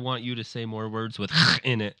because I want you to say more words with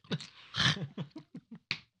in it.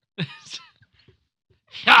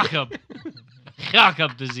 Jacob.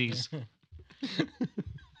 Jacob disease.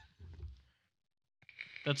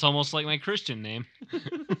 That's almost like my Christian name.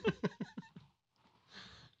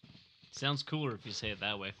 Sounds cooler if you say it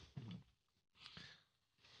that way.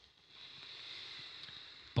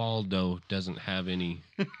 Baldo doesn't have any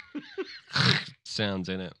sounds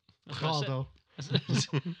in it. Baldo.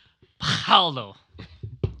 Baldo.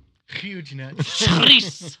 Huge nuts.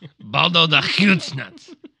 Chris. Baldo the huge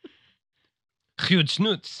nuts. Huge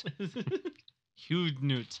nuts. Huge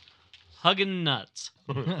nuts. Hugging nuts.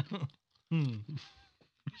 Hmm.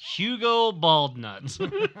 Hugo Bald Nuts.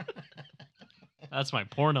 That's my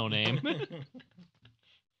porno name.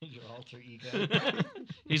 Your alter ego.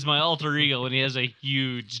 He's my alter ego and he has a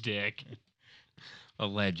huge dick.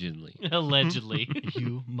 Allegedly. Allegedly.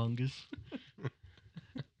 Humongous.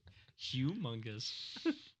 Humongous.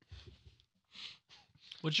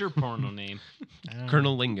 What's your porno name? I don't know.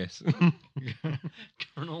 Colonel Lingus.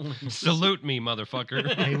 Colonel Lingus. Salute me,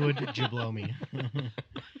 motherfucker. Haywood Jablomi.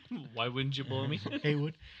 Why wouldn't you blow me?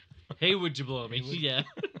 Haywood. Hey, would you blow me? Haywood. Yeah.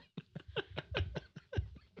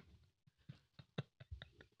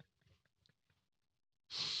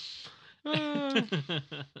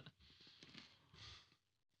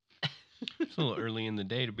 It's a little early in the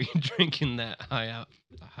day to be drinking that high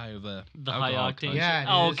of a The high alcohol octane. content. Yeah, it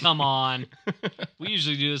Oh, is. come on. We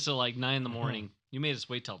usually do this at like 9 in the morning. You made us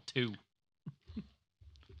wait till 2.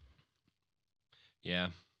 Yeah.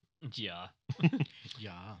 Yeah.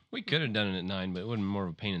 Yeah. We could have done it at 9, but it would have been more of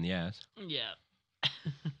a pain in the ass. Yeah.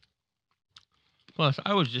 Plus,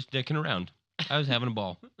 I was just dicking around. I was having a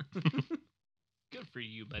ball. Good for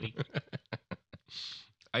you, buddy.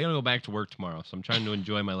 I gotta go back to work tomorrow, so I'm trying to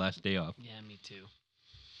enjoy my last day off. Yeah, me too.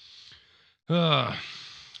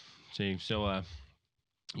 See, so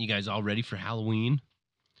you guys all ready for Halloween?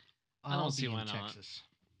 I don't I'll see be why in not. Texas.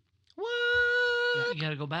 You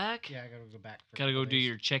gotta go back? Yeah, I gotta go back. For a Gotta go couple do days.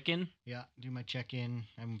 your check-in? Yeah, do my check-in.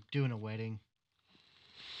 I'm doing a wedding.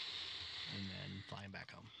 And then flying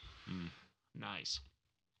back home. Nice.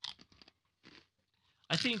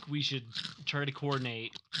 I think we should try to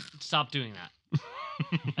coordinate. Stop doing that.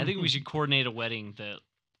 I think we should coordinate a wedding that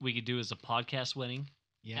we could do as a podcast wedding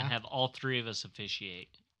Yeah. and have all 3 of us officiate.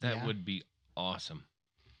 That Yeah. would be awesome.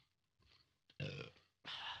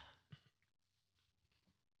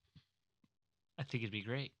 I think it'd be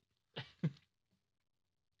great.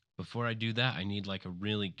 Before I do that, I need like a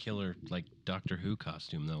really killer like Doctor Who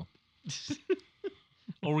costume though.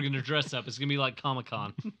 Or we're gonna dress up. It's gonna be like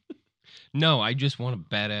Comic-Con. No, I just want a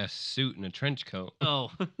badass suit and a trench coat.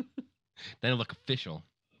 Oh. Then it look official.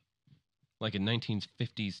 Like a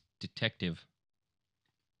 1950s detective.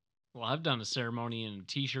 Well, I've done a ceremony in a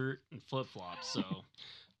t-shirt and flip-flops, so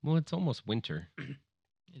Well, it's almost winter.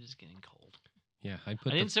 it is getting cold. Yeah, I I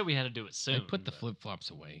put didn't say we had to do it soon. I put the but- flip-flops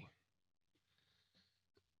away.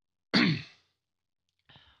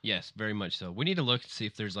 Yes, very much so. We need to look to see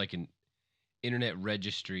if there's like an internet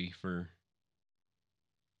registry for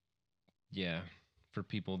for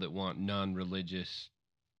people that want non-religious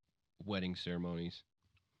wedding ceremonies.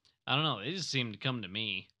 I don't know. It just seemed to come to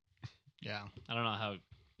me. Yeah. I don't know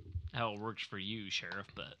how it works for you, Sheriff,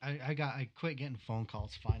 but I quit getting phone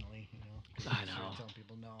calls finally, 'cause I I'm know. started telling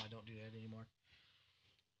people, no, I don't do that anymore.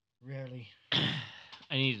 Rarely.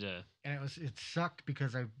 I need to. And it sucked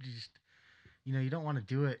because I just, you don't want to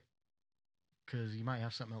do it because you might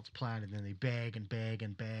have something else planned, and then they beg and beg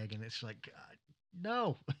and beg, and it's like,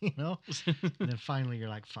 no, And then finally you're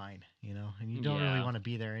like, fine, and you don't really Yeah. want to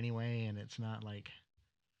be there anyway, and it's not like,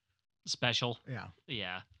 Special. yeah.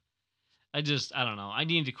 Yeah. I don't know. I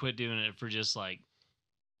need to quit doing it for just like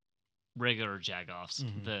regular jagoffs.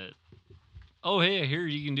 Mhm. That, oh, hey, here,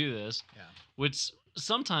 you can do this. Yeah. Which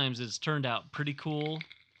sometimes it's turned out pretty cool,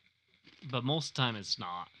 but most of the time it's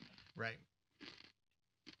not. Right.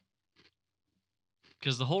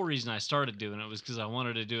 Because the whole reason I started doing it was because I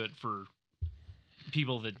wanted to do it for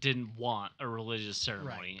people that didn't want a religious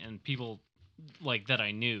ceremony and people like that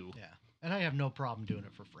I knew. Yeah. And I have no problem doing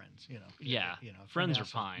it for friends, Yeah, if a friend friends are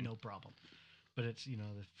asks, fine. No problem. But it's, the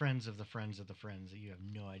friends of the friends of the friends that you have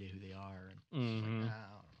no idea who they are. And it's Mhm.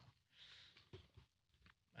 like,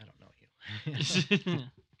 I don't know you.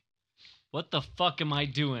 What the fuck am I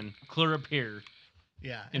doing? Clear up here.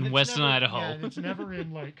 Yeah. In it's Western never- Idaho. Yeah, and it's never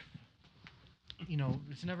in like,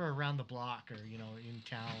 it's never around the block or, in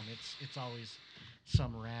town. It's always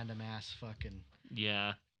some random ass fucking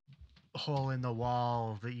Yeah. hole in the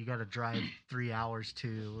wall that you got to drive 3 hours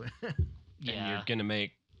to. And Yeah. you're gonna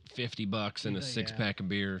make $50 and a Yeah. 6-pack of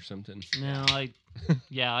beer or something. No,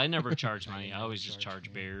 I never charge money. I never always just charge, charge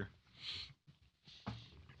yeah. beer.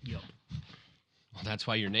 Yup. Well, that's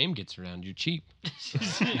why your name gets around. You're cheap.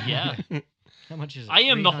 Yeah. How much is it? I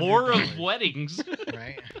am the whore of $300, weddings.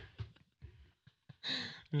 Right?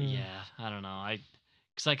 Yeah, I don't know.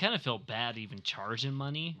 Because I kind of felt bad even charging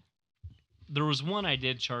money. There was one I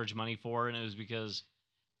did charge money for, and it was because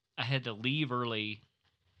I had to leave early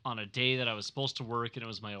on a day that I was supposed to work, and it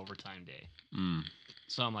was my overtime day. Mm.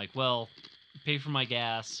 So I'm like, well, pay for my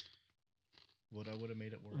gas. What I would have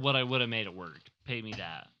made it work. What I would have made it work. Pay me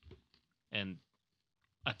that. And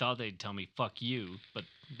I thought they'd tell me, fuck you, but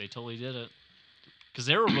they totally did it. Because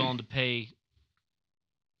they were willing to pay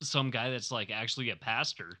some guy that's like actually a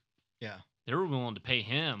pastor. Yeah. They were willing to pay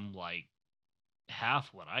him like half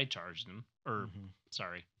what I charged him. Or, Mhm.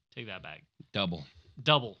 sorry, take that back. Double.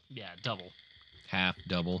 Double. Yeah, double. Half,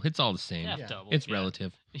 double. It's all the same. Half Yeah. double. It's yeah.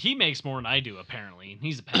 relative. He makes more than I do, apparently. And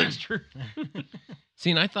he's a pastor. See,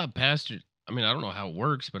 and I thought pastor, I don't know how it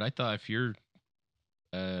works, but I thought if you're,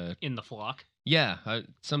 In the flock.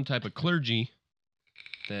 some type of clergy,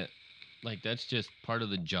 that, like, that's just part of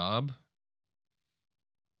the job.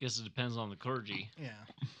 Guess it depends on the clergy. Yeah.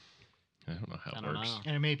 I don't know how I it don't works. know.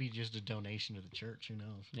 And it may be just a donation to the church. Who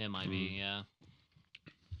knows? It might be, yeah.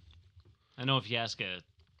 I know if you ask a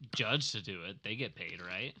judge to do it, they get paid,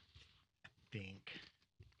 right? Think.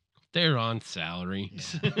 They're on salary.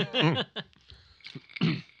 Yeah.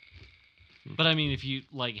 But I mean, if you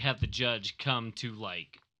like have the judge come to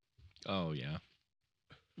like Oh, yeah.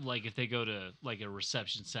 if they go to like a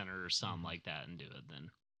reception center or something like that and do it, then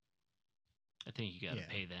I think you got to Yeah.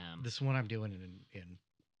 pay them. This one I'm doing in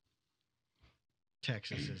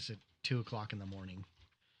Texas is at 2:00 in the morning.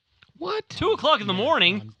 What? 2:00 in the Yeah,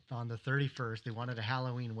 morning. on the 31st. They wanted a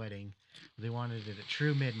Halloween wedding. They wanted it at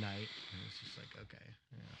true midnight. And it's just like, okay,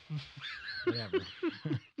 yeah,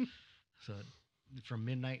 whatever. So from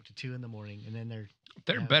midnight to 2 in the morning, and then There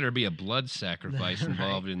Yeah. better be a blood sacrifice Right.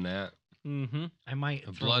 involved in that. Mm-hmm. I might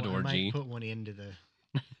A blood I orgy. might put one into the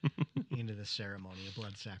ceremony, a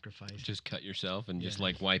blood sacrifice. Just cut yourself and just Yeah.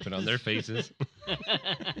 like wipe it on their faces.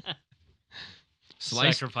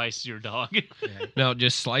 Slice. Sacrifice your dog. Right. No,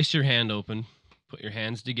 just slice your hand open, put your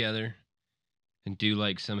hands together, and do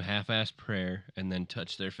like some half-assed prayer, and then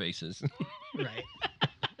touch their faces. Right.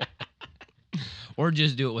 Or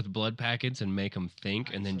just do it with blood packets and make them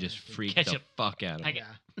think, and then just Absolutely. freak Ketchup. the fuck out of them.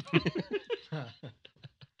 Yeah.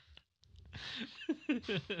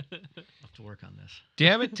 Have to work on this.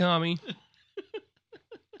 Damn it, Tommy.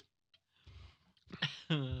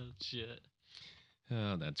 Oh, shit.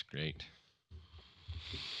 Oh, that's great.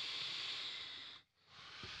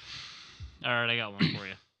 All right, I got one for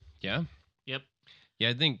you. Yeah? Yep. Yeah,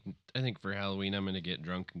 I think for Halloween I'm gonna get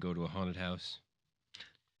drunk and go to a haunted house.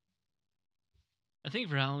 I think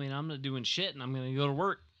for Halloween I'm not doing shit and I'm gonna go to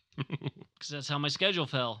work because that's how my schedule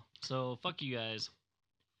fell. So fuck you guys.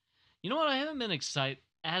 You know what? I haven't been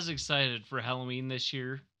as excited for Halloween this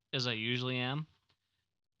year as I usually am.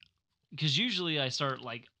 Because usually I start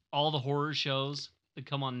like all the horror shows that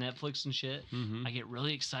come on Netflix and shit. Mm-hmm. I get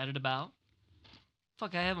really excited about.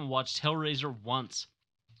 Fuck, I haven't watched Hellraiser once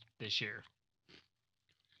this year.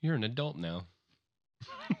 You're an adult now.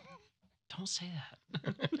 Don't say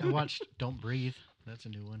that. I watched Don't Breathe. That's a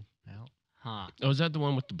new one out. Huh. Oh, is that the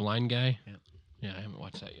one with the blind guy? Yep. Yeah, I haven't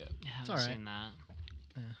watched that yet. I haven't all right. seen that.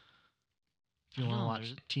 If you want to No, watch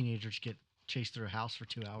there's- teenagers get chased through a house for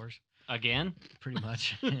 2 hours, Again? pretty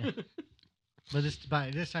much. Yeah. But this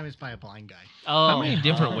time it's by a blind guy. Oh. How many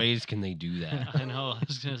different oh. ways can they do that? I know. I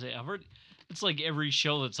was going to say, I've heard. It's like every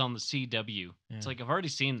show that's on the CW. It's Yeah. like, I've already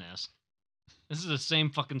seen this. This is the same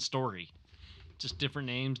fucking story. Just different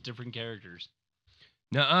names, different characters.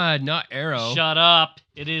 Nuh-uh, not Arrow. Shut up.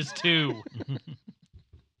 It is too.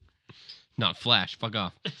 Not Flash. Fuck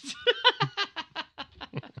off.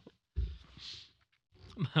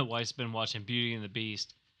 My wife's been watching Beauty and the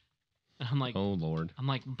Beast. And I'm like, Oh, Lord.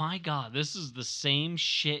 my God, this is the same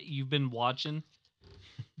shit you've been watching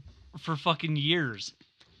for fucking years.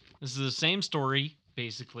 This is the same story,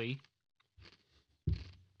 basically.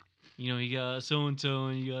 You know, you got so-and-so,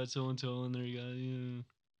 and you got so-and-so, and there you got, you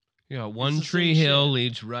Yeah, One the Tree same Hill shit.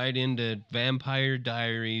 leads right into Vampire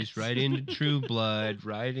Diaries, right into True Blood,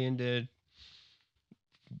 right into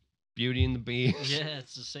Beauty and the Beast. Yeah,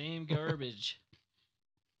 it's the same garbage.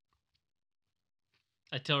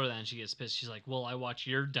 I tell her that and she gets pissed. She's like, well, I watch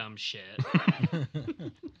your dumb shit.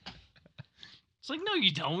 It's like, no,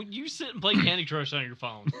 you don't. You sit and play Candy Crush on your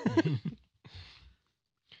phone.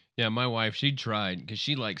 Yeah, my wife, she tried because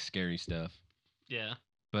she likes scary stuff, Yeah.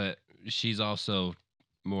 but she's also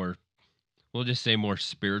more, we'll just say more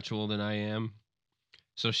spiritual than I am.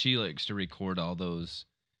 So she likes to record all those,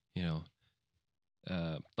 you know,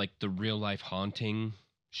 like the real life haunting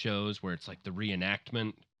shows where it's like the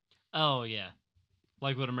reenactment. Oh, yeah.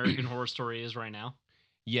 Like what American Horror Story is right now.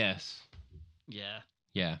 Yes. Yeah.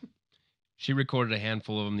 Yeah. She recorded a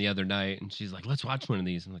handful of them the other night and she's like, let's watch one of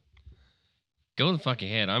these. I'm like, go the fuck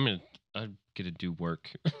ahead. I'm gonna do work.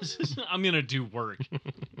 I'm going to do work,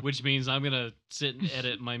 which means I'm going to sit and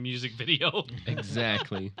edit my music video.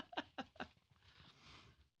 Exactly.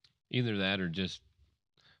 Either that or just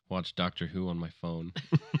watch Doctor Who on my phone.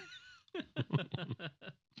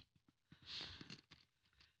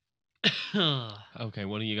 Okay,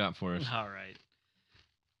 what do you got for us? All right.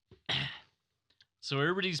 So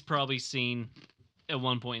everybody's probably seen at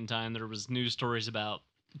one point in time there was news stories about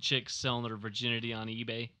chicks selling their virginity on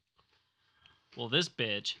eBay. Well, this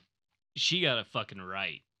bitch, she got it fucking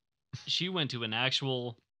right. She went to an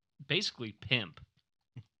actual, basically pimp.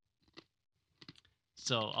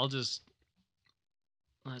 So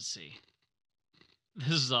let's see.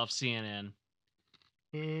 This is off CNN.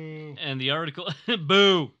 Boo. And the article,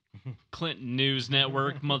 boo, Clinton News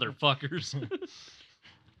Network, motherfuckers.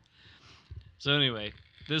 So anyway,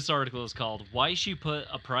 this article is called Why She Put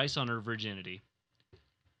a Price on Her Virginity.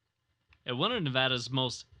 At one of Nevada's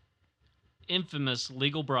most infamous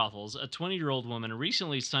legal brothels, a 20-year-old woman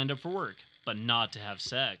recently signed up for work, but not to have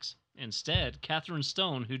sex. Instead, Catherine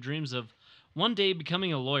Stone, who dreams of one day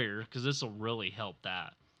becoming a lawyer, because this will really help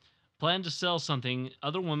that, planned to sell something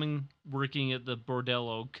other women working at the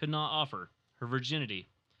bordello could not offer, her virginity.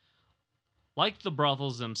 Like the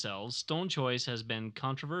brothels themselves, Stone Choice has been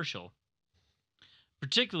controversial,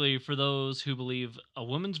 particularly for those who believe a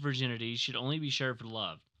woman's virginity should only be shared for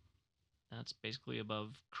love. That's basically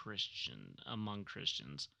among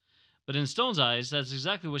Christians. But in Stone's eyes, that's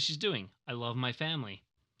exactly what she's doing. I love my family.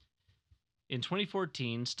 In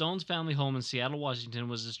 2014, Stone's family home in Seattle, Washington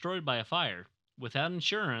was destroyed by a fire. Without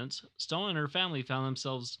insurance, Stone and her family found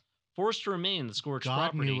themselves forced to remain in the scorched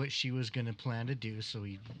God property. knew what she was going to plan to do, so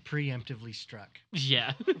he preemptively struck.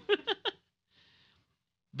 Yeah.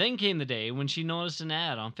 Then came the day when she noticed an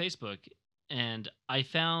ad on Facebook, and I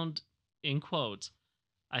found, in quotes,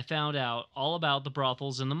 I found out all about the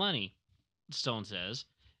brothels and the money, Stone says.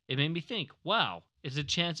 It made me think, wow, it's a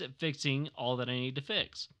chance at fixing all that I need to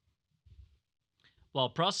fix. While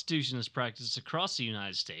prostitution is practiced across the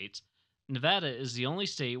United States, Nevada is the only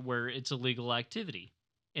state where it's a legal activity.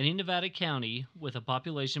 Any Nevada county with a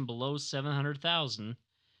population below 700,000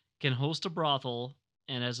 can host a brothel,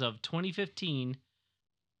 and as of 2015,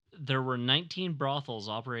 there were 19 brothels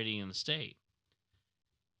operating in the state.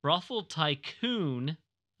 Brothel tycoon,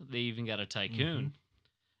 they even got a tycoon,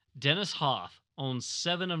 Dennis Hoff owns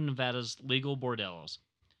 7 of Nevada's legal bordellos,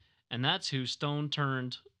 and that's who Stone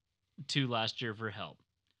turned to last year for help.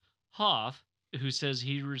 Hoff, who says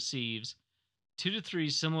he receives 2 to 3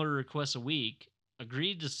 similar requests a week,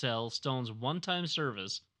 agreed to sell Stone's one-time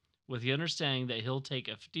service with the understanding that he'll take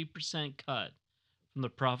a 50% cut from the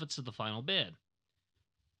profits of the final bid.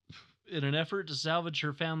 In an effort to salvage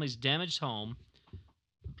her family's damaged home,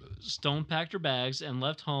 Stone packed her bags and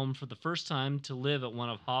left home for the first time to live at one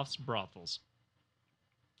of Hoff's brothels.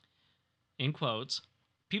 In quotes,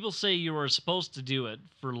 "People say you are supposed to do it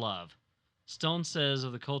for love," Stone says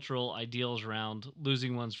of the cultural ideals around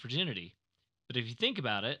losing one's virginity. "But if you think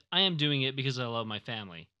about it, I am doing it because I love my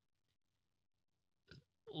family."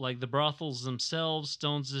 Like the brothels themselves,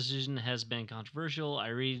 Stone's decision has been controversial. "I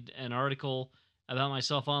read an article about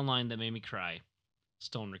myself online that made me cry,"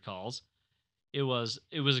 Stone recalls. It was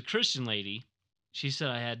a Christian lady. She said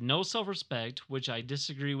I had no self-respect, which I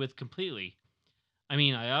disagree with completely. I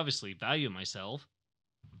mean, I obviously value myself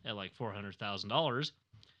at like $400,000.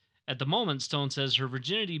 At the moment, Stone says her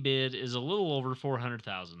virginity bid is a little over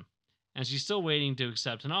 $400,000, and she's still waiting to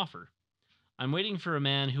accept an offer. "I'm waiting for a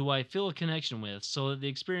man who I feel a connection with so that the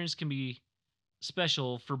experience can be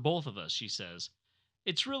special for both of us," she says.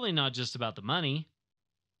 "It's really not just about the money."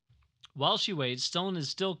 While she waits, Stone is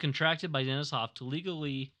still contracted by Dennis Hoff to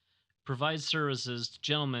legally provide services to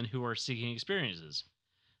gentlemen who are seeking experiences.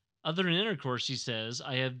 Other than intercourse, she says,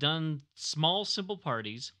 "I have done small, simple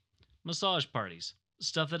parties, massage parties,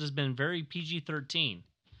 stuff that has been very PG-13.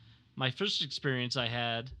 My first experience I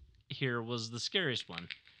had here was the scariest one.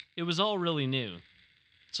 It was all really new."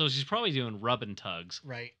 So she's probably doing rub and tugs.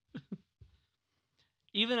 Right.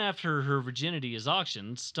 Even after her virginity is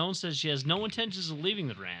auctioned, Stone says she has no intentions of leaving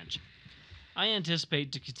the ranch. "I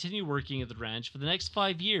anticipate to continue working at the ranch for the next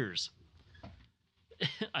 5 years.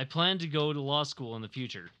 I plan to go to law school in the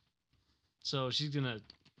future." So she's going to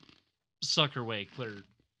suck her way clear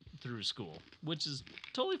through school, which is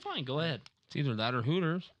totally fine. Go ahead. It's either that or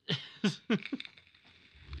Hooters.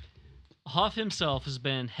 Hoff himself has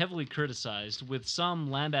been heavily criticized, with some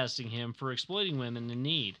lambasting him for exploiting women in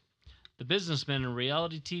need. The businessman and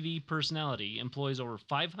reality TV personality employs over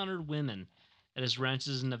 500 women at his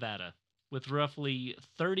ranches in Nevada, with roughly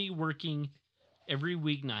 30 working every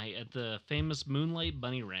weeknight at the famous Moonlight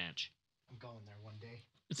Bunny Ranch. I'm going there one day.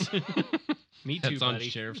 Me too, That's on buddy.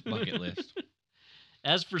 Sheriff's bucket list.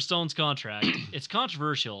 As for Stone's contract, it's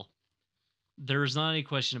controversial. There's not any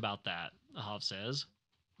question about that, Hoff says.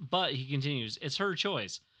 But he continues, "It's her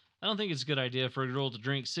choice. I don't think it's a good idea for a girl to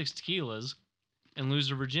drink 6 tequilas and lose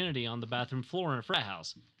her virginity on the bathroom floor in a frat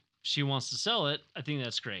house. If she wants to sell it, I think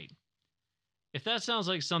that's great." If that sounds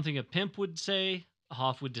like something a pimp would say,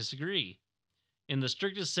 Hoff would disagree. "In the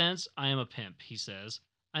strictest sense, I am a pimp," he says.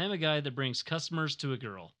 "I am a guy that brings customers to a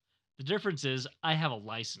girl. The difference is I have a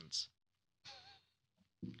license."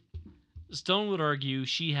 Stone would argue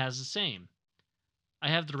she has the same. "I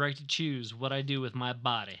have the right to choose what I do with my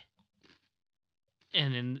body.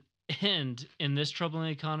 And in this troubling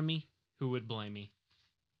economy, who would blame me?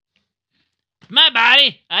 My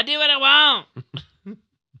body! I do what I want!"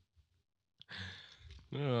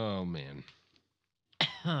 Oh, man.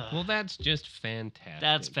 Well, that's just fantastic.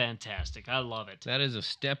 That's fantastic. I love it. That is a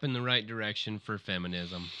step in the right direction for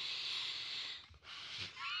feminism.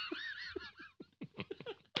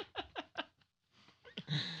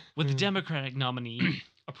 Would the Democratic nominee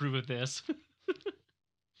approve of this?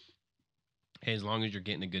 Hey, as long as you're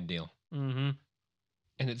getting a good deal. Mm-hmm.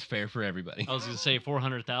 And it's fair for everybody. I was going to say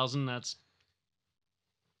 400,000. That's...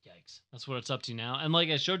 Yikes. That's what it's up to now. And like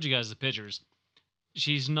I showed you guys the pictures,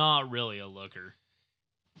 she's not really a looker.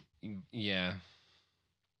 Yeah.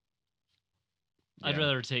 I'd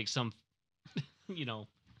rather take some,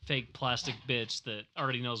 fake plastic bitch that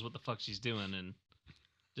already knows what the fuck she's doing and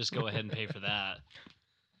just go ahead and pay for that.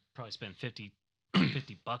 Probably spend $50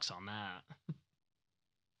 on that.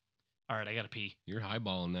 All right, I gotta pee. You're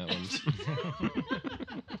highballing that one.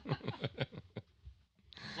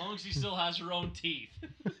 As long as she still has her own teeth.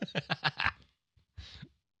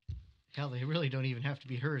 Hell, they really don't even have to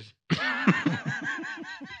be hers.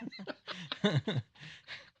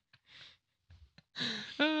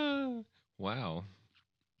 Wow.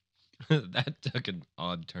 That took an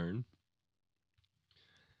odd turn.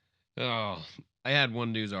 Oh, I had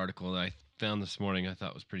one news article that I found this morning I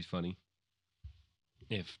thought was pretty funny.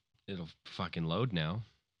 If it'll fucking load now.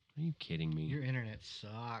 Are you kidding me? Your internet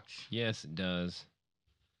sucks. Yes, it does.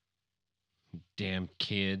 Damn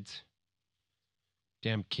kids.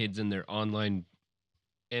 Damn kids and their online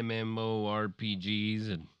MMORPGs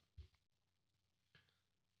and...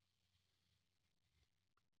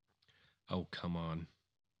 Oh, come on.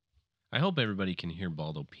 I hope everybody can hear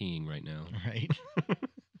Baldo peeing right now. Right? I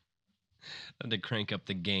had to crank up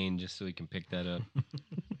the gain just so we can pick that up.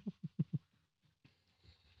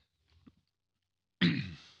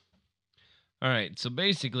 All right, so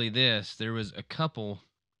basically there was a couple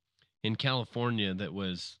in California that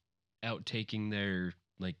was out taking their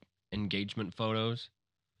like engagement photos,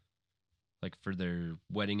 like for their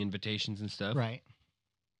wedding invitations and stuff. Right.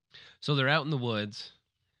 So they're out in the woods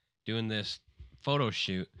doing this photo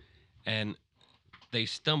shoot, and they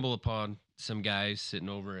stumble upon some guys sitting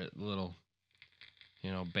over at the little,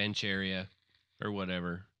 bench area or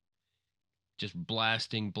whatever, just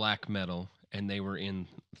blasting black metal, and they were in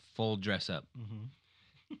full dress up.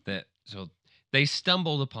 Mm-hmm. So they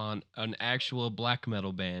stumbled upon an actual black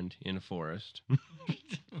metal band in a forest.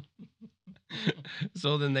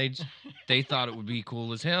 So then they thought it would be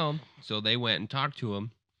cool as hell, so they went and talked to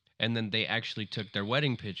them, and then they actually took their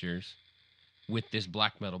wedding pictures with this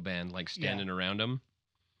black metal band like standing around them.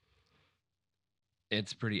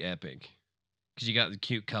 It's pretty epic. Because you got the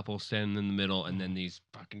cute couple standing in the middle, and then these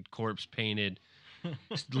fucking corpse painted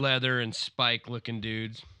leather and spike looking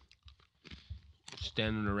dudes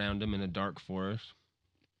standing around them in a dark forest.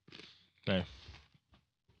 Okay.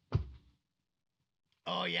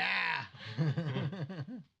 Oh, yeah.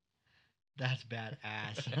 That's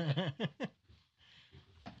badass.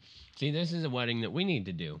 See, this is a wedding that we need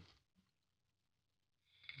to do.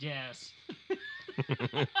 Yes.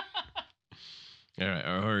 All right,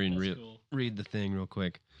 I'll hurry and That's cool. read the thing real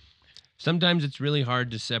quick. Sometimes it's really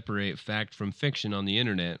hard to separate fact from fiction on the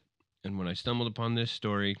internet, and when I stumbled upon this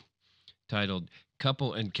story titled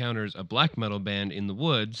Couple Encounters a Black Metal Band in the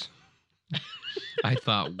Woods, I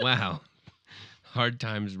thought, wow, Hard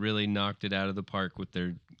Times really knocked it out of the park with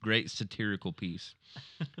their great satirical piece.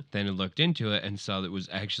 Then I looked into it and saw that it was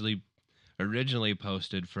actually originally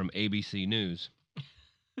posted from ABC News.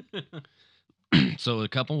 So the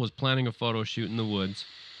couple was planning a photo shoot in the woods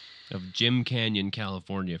of Jim Canyon,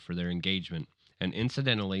 California for their engagement. And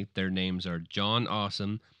incidentally, their names are John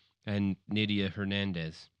Awesome and Nydia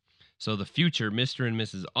Hernandez. So the future Mr. and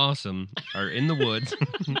Mrs. Awesome are in the woods,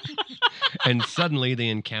 and suddenly they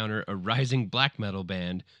encounter a rising black metal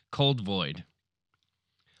band, Cold Void.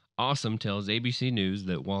 Awesome tells ABC News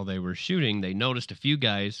that while they were shooting, they noticed a few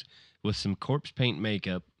guys with some corpse paint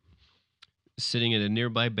makeup sitting at a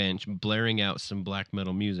nearby bench blaring out some black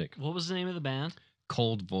metal music. What was the name of the band?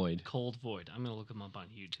 Cold Void. Cold Void. I'm going to look them up on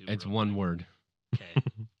YouTube. It's real one quick. word. Okay.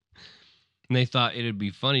 And they thought it'd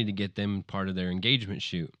be funny to get them part of their engagement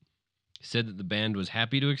shoot. Said that the band was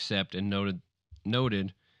happy to accept and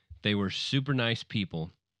noted they were super nice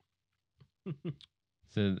people.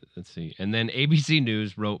 So let's see. And then ABC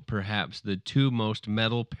News wrote perhaps the two most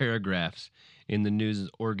metal paragraphs in the news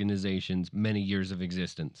organization's many years of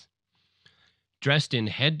existence. Dressed in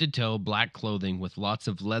head-to-toe black clothing with lots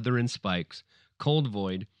of leather and spikes, Cold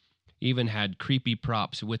Void even had creepy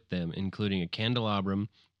props with them, including a candelabrum,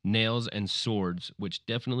 nails, and swords, which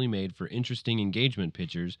definitely made for interesting engagement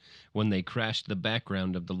pictures when they crashed the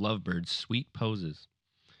background of the lovebirds' sweet poses.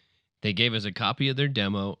 They gave us a copy of their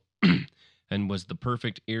demo and was the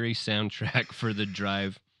perfect eerie soundtrack for the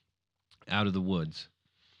drive out of the woods.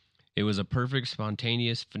 It was a perfect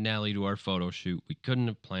spontaneous finale to our photo shoot. We couldn't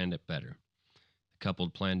have planned it better. The couple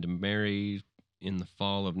planned to marry in the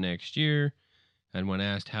fall of next year, and when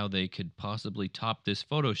asked how they could possibly top this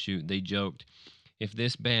photo shoot, they joked, "If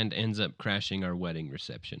this band ends up crashing our wedding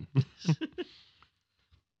reception."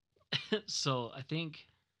 So I think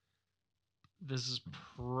this is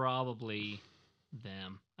probably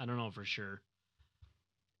them. I don't know for sure.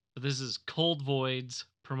 But this is Cold Void's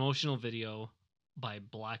promotional video by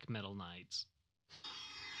Black Metal Nights.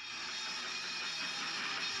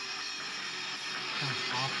 Sounds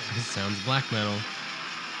awful. This sounds black metal.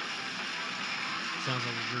 Sounds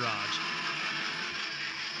like a garage.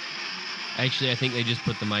 Actually, I think they just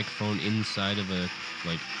put the microphone inside of an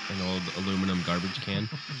old aluminum garbage can.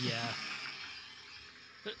 Yeah.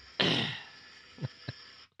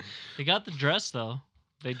 They got the dress though.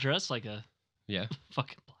 They dress like a Yeah.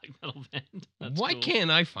 fucking black metal band. That's Why cool.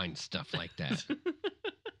 can't I find stuff like that?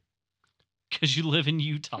 Because you live in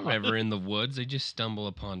Utah. Forever in the woods, they just stumble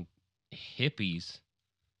upon hippies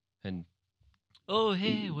and Oh,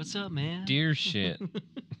 hey, what's up, man? deer shit.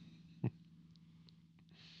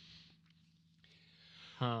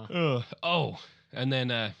 Huh. Ugh. Oh, and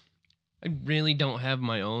then I really don't have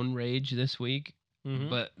my own rage this week, Mhm.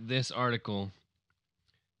 but this article,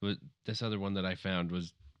 this other one that I found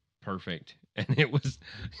was perfect. And it was,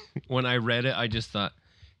 when I read it, I just thought,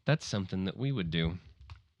 that's something that we would do.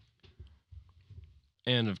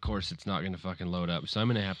 And of course, it's not going to fucking load up, so I'm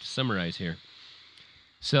going to have to summarize here.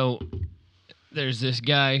 So there's this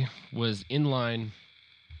guy was in line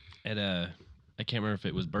at I can't remember if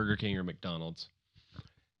it was Burger King or McDonald's,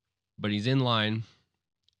 but he's in line,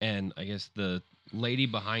 and I guess the lady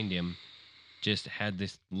behind him just had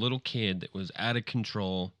this little kid that was out of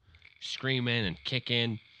control, screaming and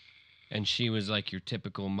kicking, and she was like your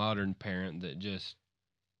typical modern parent that just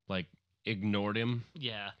like ignored him,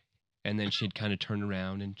 Yeah. and then she'd kind of turn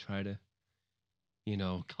around and try to, you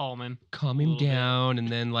know, Calm him. calm A him little bit. down, and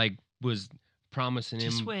then like was promising him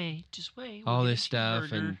Just wait. Just wait. all We'll get this a stuff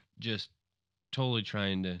cheeseburger. and just totally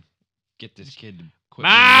trying to get this kid to quit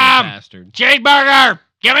Mom! being a bastard. Cheeseburger!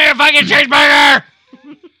 Give me a fucking cheeseburger!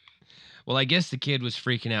 Well, I guess the kid was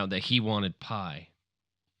freaking out that he wanted pie.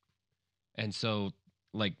 And so,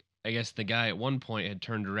 like, I guess the guy at one point had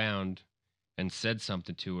turned around and said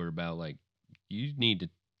something to her about, like, you need to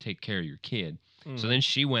take care of your kid. So then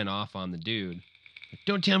she went off on the dude. Like,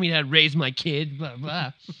 don't tell me how to raise my kid, blah,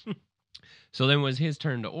 blah. So then it was his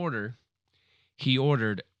turn to order. He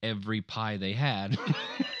ordered every pie they had.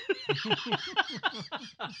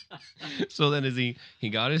 So then as he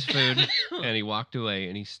got his food and he walked away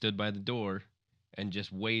and he stood by the door and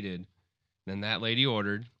just waited. Then that lady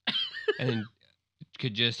ordered and then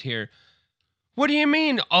could just hear, "What do you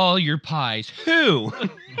mean all your pies? Who?"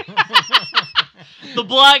 The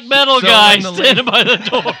black metal So guy then the standing by the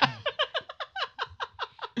door.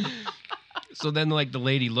 So then like the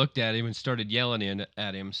lady looked at him and started yelling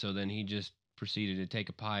at him. So then he just proceeded to take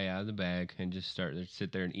a pie out of the bag and just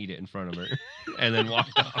sit there and eat it in front of her and then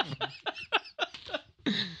walked off.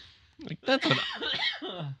 Like, that's what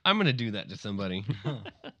I'm going to do that to somebody.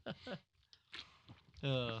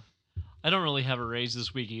 I don't really have a rage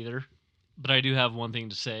this week either, but I do have one thing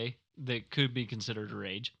to say that could be considered a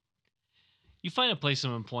rage. You find a place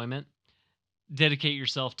of employment, dedicate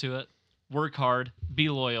yourself to it, work hard, be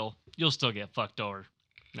loyal, you'll still get fucked over.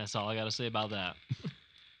 That's all I got to say about that.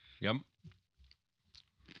 Yep.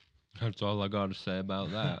 That's all I got to say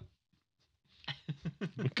about that.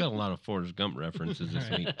 We got a lot of Forrest Gump references this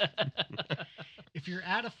week. If you're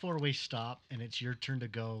at a four-way stop and it's your turn to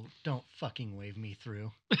go, don't fucking wave me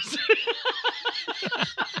through.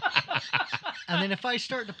 And then if I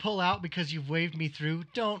start to pull out because you've waved me through,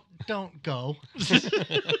 don't go.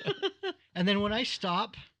 And then when I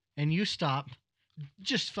stop and you stop,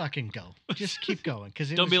 just fucking go. Just keep going. Because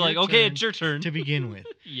Don't be like, okay, it's your turn. to begin with.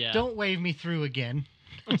 Yeah. Don't wave me through again.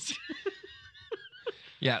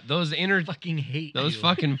 Yeah, those Fucking hate those you.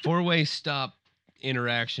 fucking four-way stop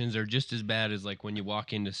interactions are just as bad as like when you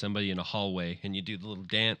walk into somebody in a hallway and you do the little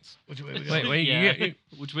dance. Which way we go? Wait, Yeah.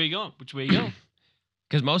 Which way you going? Which way you going?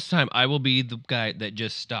 Because most of the time I will be the guy that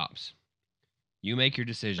just stops. You make your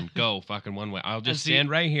decision. Go fucking one way. I'll just see-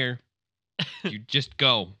 stand right here. You just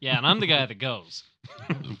go. Yeah, and I'm the guy that goes.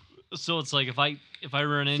 So it's like if I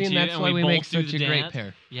run into See, and you that's and why we we both make do such the a great dance,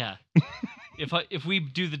 pair. yeah. If we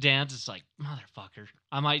do the dance, it's like, motherfucker,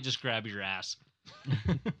 I might just grab your ass.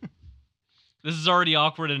 This is already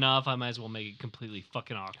awkward enough. I might as well make it completely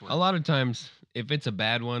fucking awkward. A lot of times, if it's a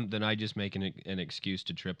bad one, then I just make an excuse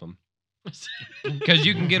to trip them. Because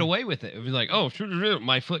you can get away with it. It was like, oh,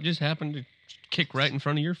 my foot just happened to kick right in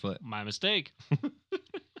front of your foot. My mistake.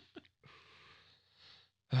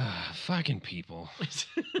 Fucking people.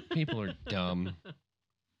 People are dumb.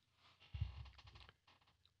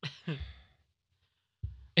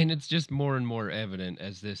 And it's just more and more evident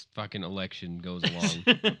as this fucking election goes along.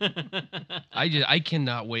 I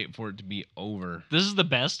cannot wait for it to be over. This is the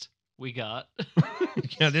best we got.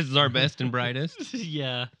 Yeah, this is our best and brightest.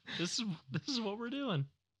 Yeah, this is what we're doing.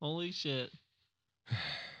 Holy shit.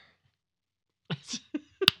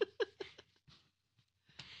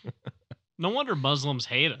 No wonder Muslims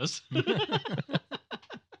hate us.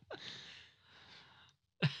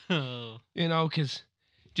 Oh. You know, because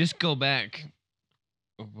just go back,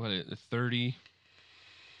 30?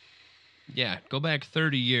 Yeah, go back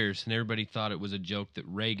 30 years and everybody thought it was a joke that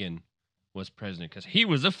Reagan was president because he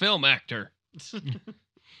was a film actor.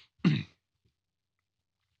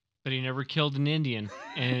 But he never killed an Indian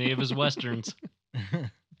in any of his westerns.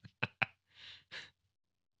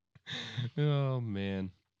 Oh,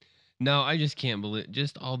 man. No, I just can't believe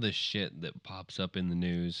just all this shit that pops up in the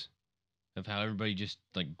news of how everybody just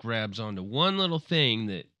like grabs onto one little thing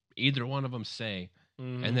that either one of them say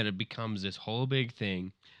and then it becomes this whole big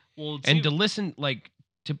thing. Well, And to listen, like,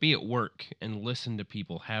 to be at work and listen to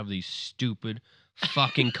people have these stupid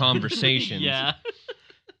fucking conversations. Yeah.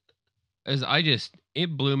 As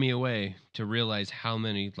it blew me away to realize how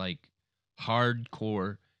many, like,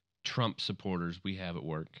 hardcore Trump supporters we have at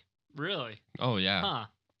work. Really? Oh, yeah. Huh.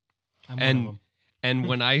 I'm one of them. And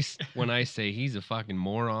when I say he's a fucking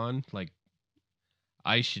moron, like,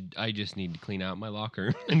 I just need to clean out my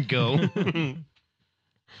locker and go.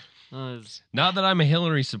 Not that I'm a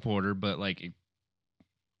Hillary supporter, but like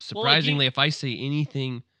surprisingly, if I say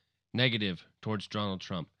anything negative towards Donald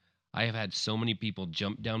Trump, I have had so many people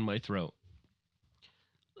jump down my throat.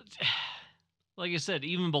 Like I said,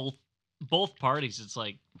 even both parties, it's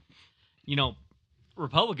like, you know,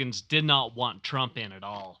 Republicans did not want Trump in at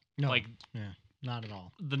all. No, Like, not at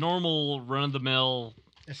all. the normal run-of-the-mill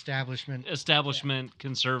Establishment.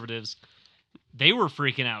 conservatives, they were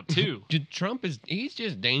freaking out too. Dude, he's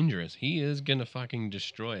just dangerous. He is gonna fucking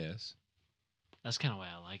destroy us. That's kind of why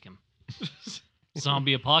I like him.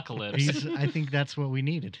 Zombie apocalypse. I think that's what we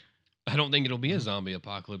needed. I don't think it'll be a zombie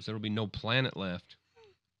apocalypse. There'll be no planet left.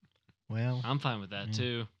 Well, I'm fine with that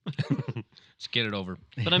too. Let's get it over.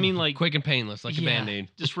 But I mean, like, Quick and painless, like a Band-Aid.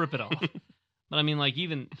 just rip it off. But I mean, like,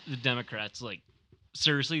 even the Democrats, like,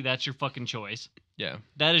 seriously, that's your fucking choice. Yeah.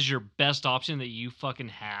 That is your best option that you fucking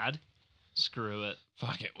had. Screw it.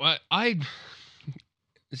 Fuck it. What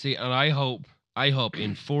see, and I hope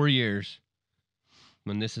in 4 years,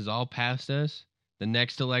 when this is all past us, the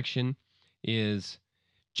next election is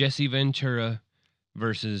Jesse Ventura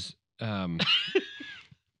versus Ted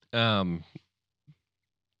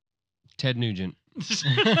Nugent.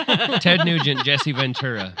 Ted Nugent, Jesse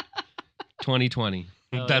Ventura, 2020.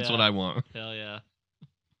 Hell That's yeah. what I want. Hell yeah.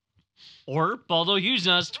 Or Baldo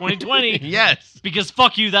Hughesnuts 2020. Yes. Because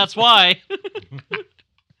fuck you, that's why.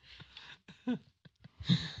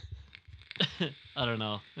 I don't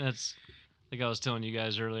know. That's like I was telling you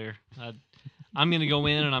guys earlier. I'm going to go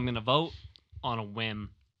in and I'm going to vote on a whim.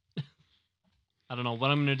 I don't know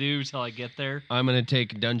what I'm going to do till I get there. I'm going to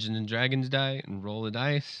take a Dungeons and Dragons die and roll a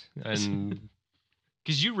dice. And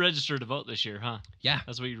Because you registered to vote this year, huh? yeah.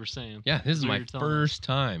 That's what you were saying. Yeah, this is That's what my you're telling first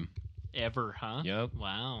time. Ever, huh? Yep.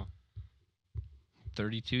 Wow.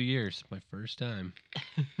 32 years. My first time.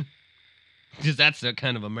 Because that's the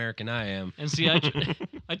kind of American I am. And see, I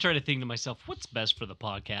try to think to myself, what's best for the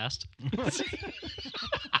podcast?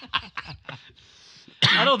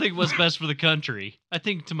 I don't think what's best for the country. I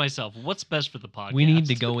think to myself, what's best for the podcast? We need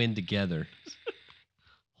to go in together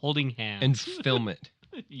holding hands and film it.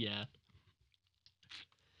 Yeah.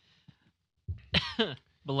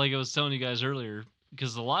 But like I was telling you guys earlier,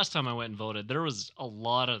 because the last time I went and voted, there was a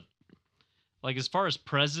lot of, like, as far as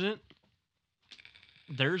president,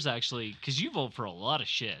 there's actually, because you vote for a lot of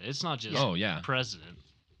shit. It's not just president.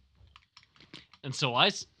 And so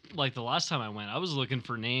like the last time I went, I was looking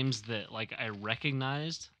for names that like I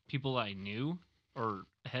recognized, people I knew or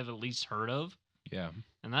have at least heard of. Yeah.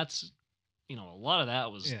 And that's, a lot of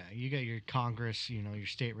that was... Yeah, you got your Congress, your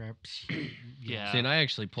state reps. Yeah. See, and I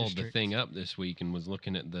actually pulled the Districts. thing up this week and was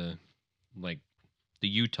looking at the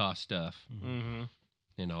Utah stuff. Mm-hmm.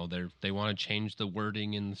 They want to change the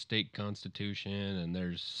wording in the state constitution, and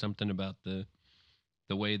there's something about the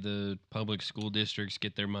way the public school districts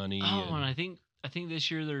get their money. Oh, and I think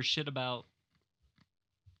this year there's shit about...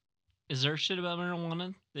 Is there shit about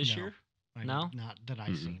marijuana this No. year? No? Not that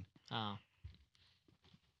I've seen. Oh.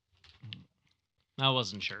 I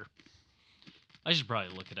wasn't sure. I should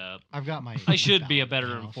probably look it up. I've got my... I should be a ballot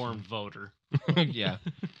better now, informed voter. Yeah.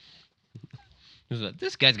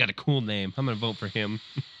 This guy's got a cool name. I'm going to vote for him.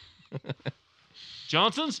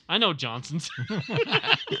 Johnson's? I know Johnson's.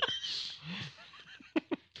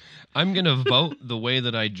 I'm going to vote the way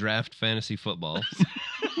that I draft fantasy football.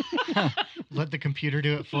 Let the computer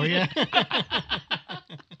do it for you.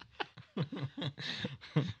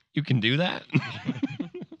 You can do that?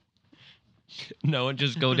 No, and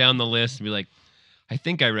just go down the list and be like, I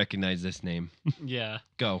think I recognize this name. Yeah.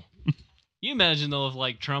 Go. You imagine, though, if,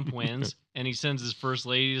 like, Trump wins and he sends his first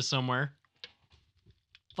lady to somewhere.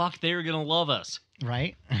 Fuck, they're going to love us.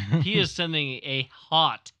 Right? He is sending a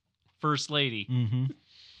hot first lady. Mm-hmm.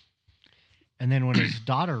 And then when his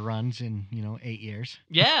daughter runs in, 8 years.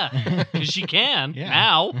 Yeah, because she can Yeah.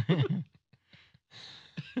 now.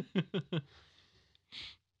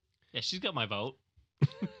 Yeah, she's got my vote.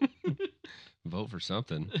 Vote for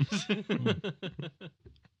something.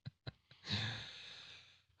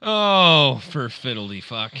 Oh, for fiddly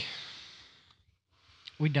fuck.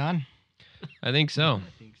 We done? I think so.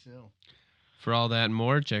 I think so. For all that and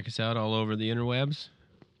more, check us out all over the interwebs.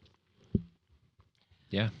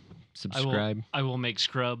 Yeah. Subscribe. I will make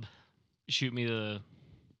Scrub shoot me the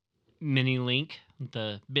mini link,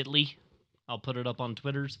 the bit.ly. I'll put it up on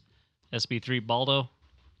Twitter's. SB3 Baldo.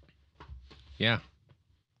 Yeah.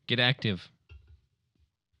 Get active.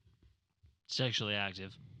 Sexually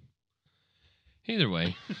active. Either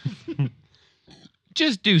way.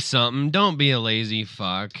 Just do something. Don't be a lazy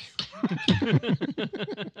fuck.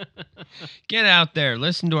 Get out there,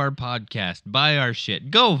 listen to our podcast, buy our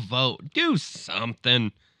shit, go vote, do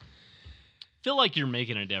something. Feel like you're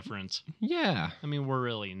making a difference. Yeah. I mean, we're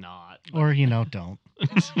really not. Or, don't.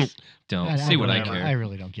 Don't. See what I whatever. care. I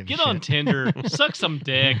really don't give a Get shit. on Tinder, suck some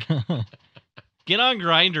dick. Get on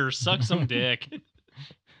Grindr, suck some dick.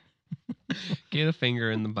 Get a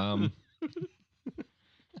finger in the bum.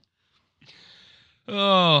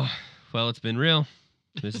 Oh, well, it's been real.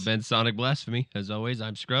 This has been Sonic Blasphemy. As always,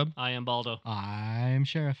 I'm Scrub. I am Baldo. I'm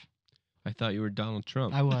Sheriff. I thought you were Donald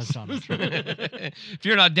Trump. I was Donald Trump. If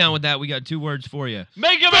you're not down with that, we got 2 words for you.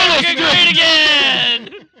 Make America great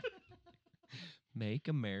again! Make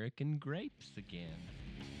American grapes again.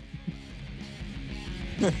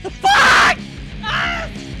 Fuck! Ah!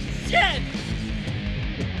 Shit!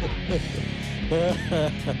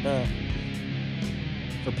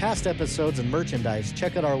 For past episodes and merchandise,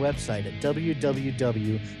 check out our website at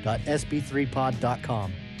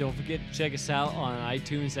www.sb3pod.com. Don't forget to check us out on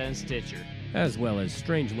iTunes and Stitcher. As well as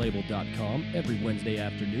strangelabel.com every Wednesday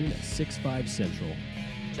afternoon at 6/5 Central.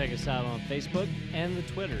 Check us out on Facebook and the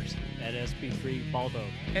Twitters at SB3Baldo.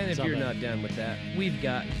 And if you're not down with that, we've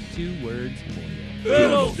got 2 words for you.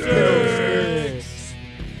 Fiddlesticks!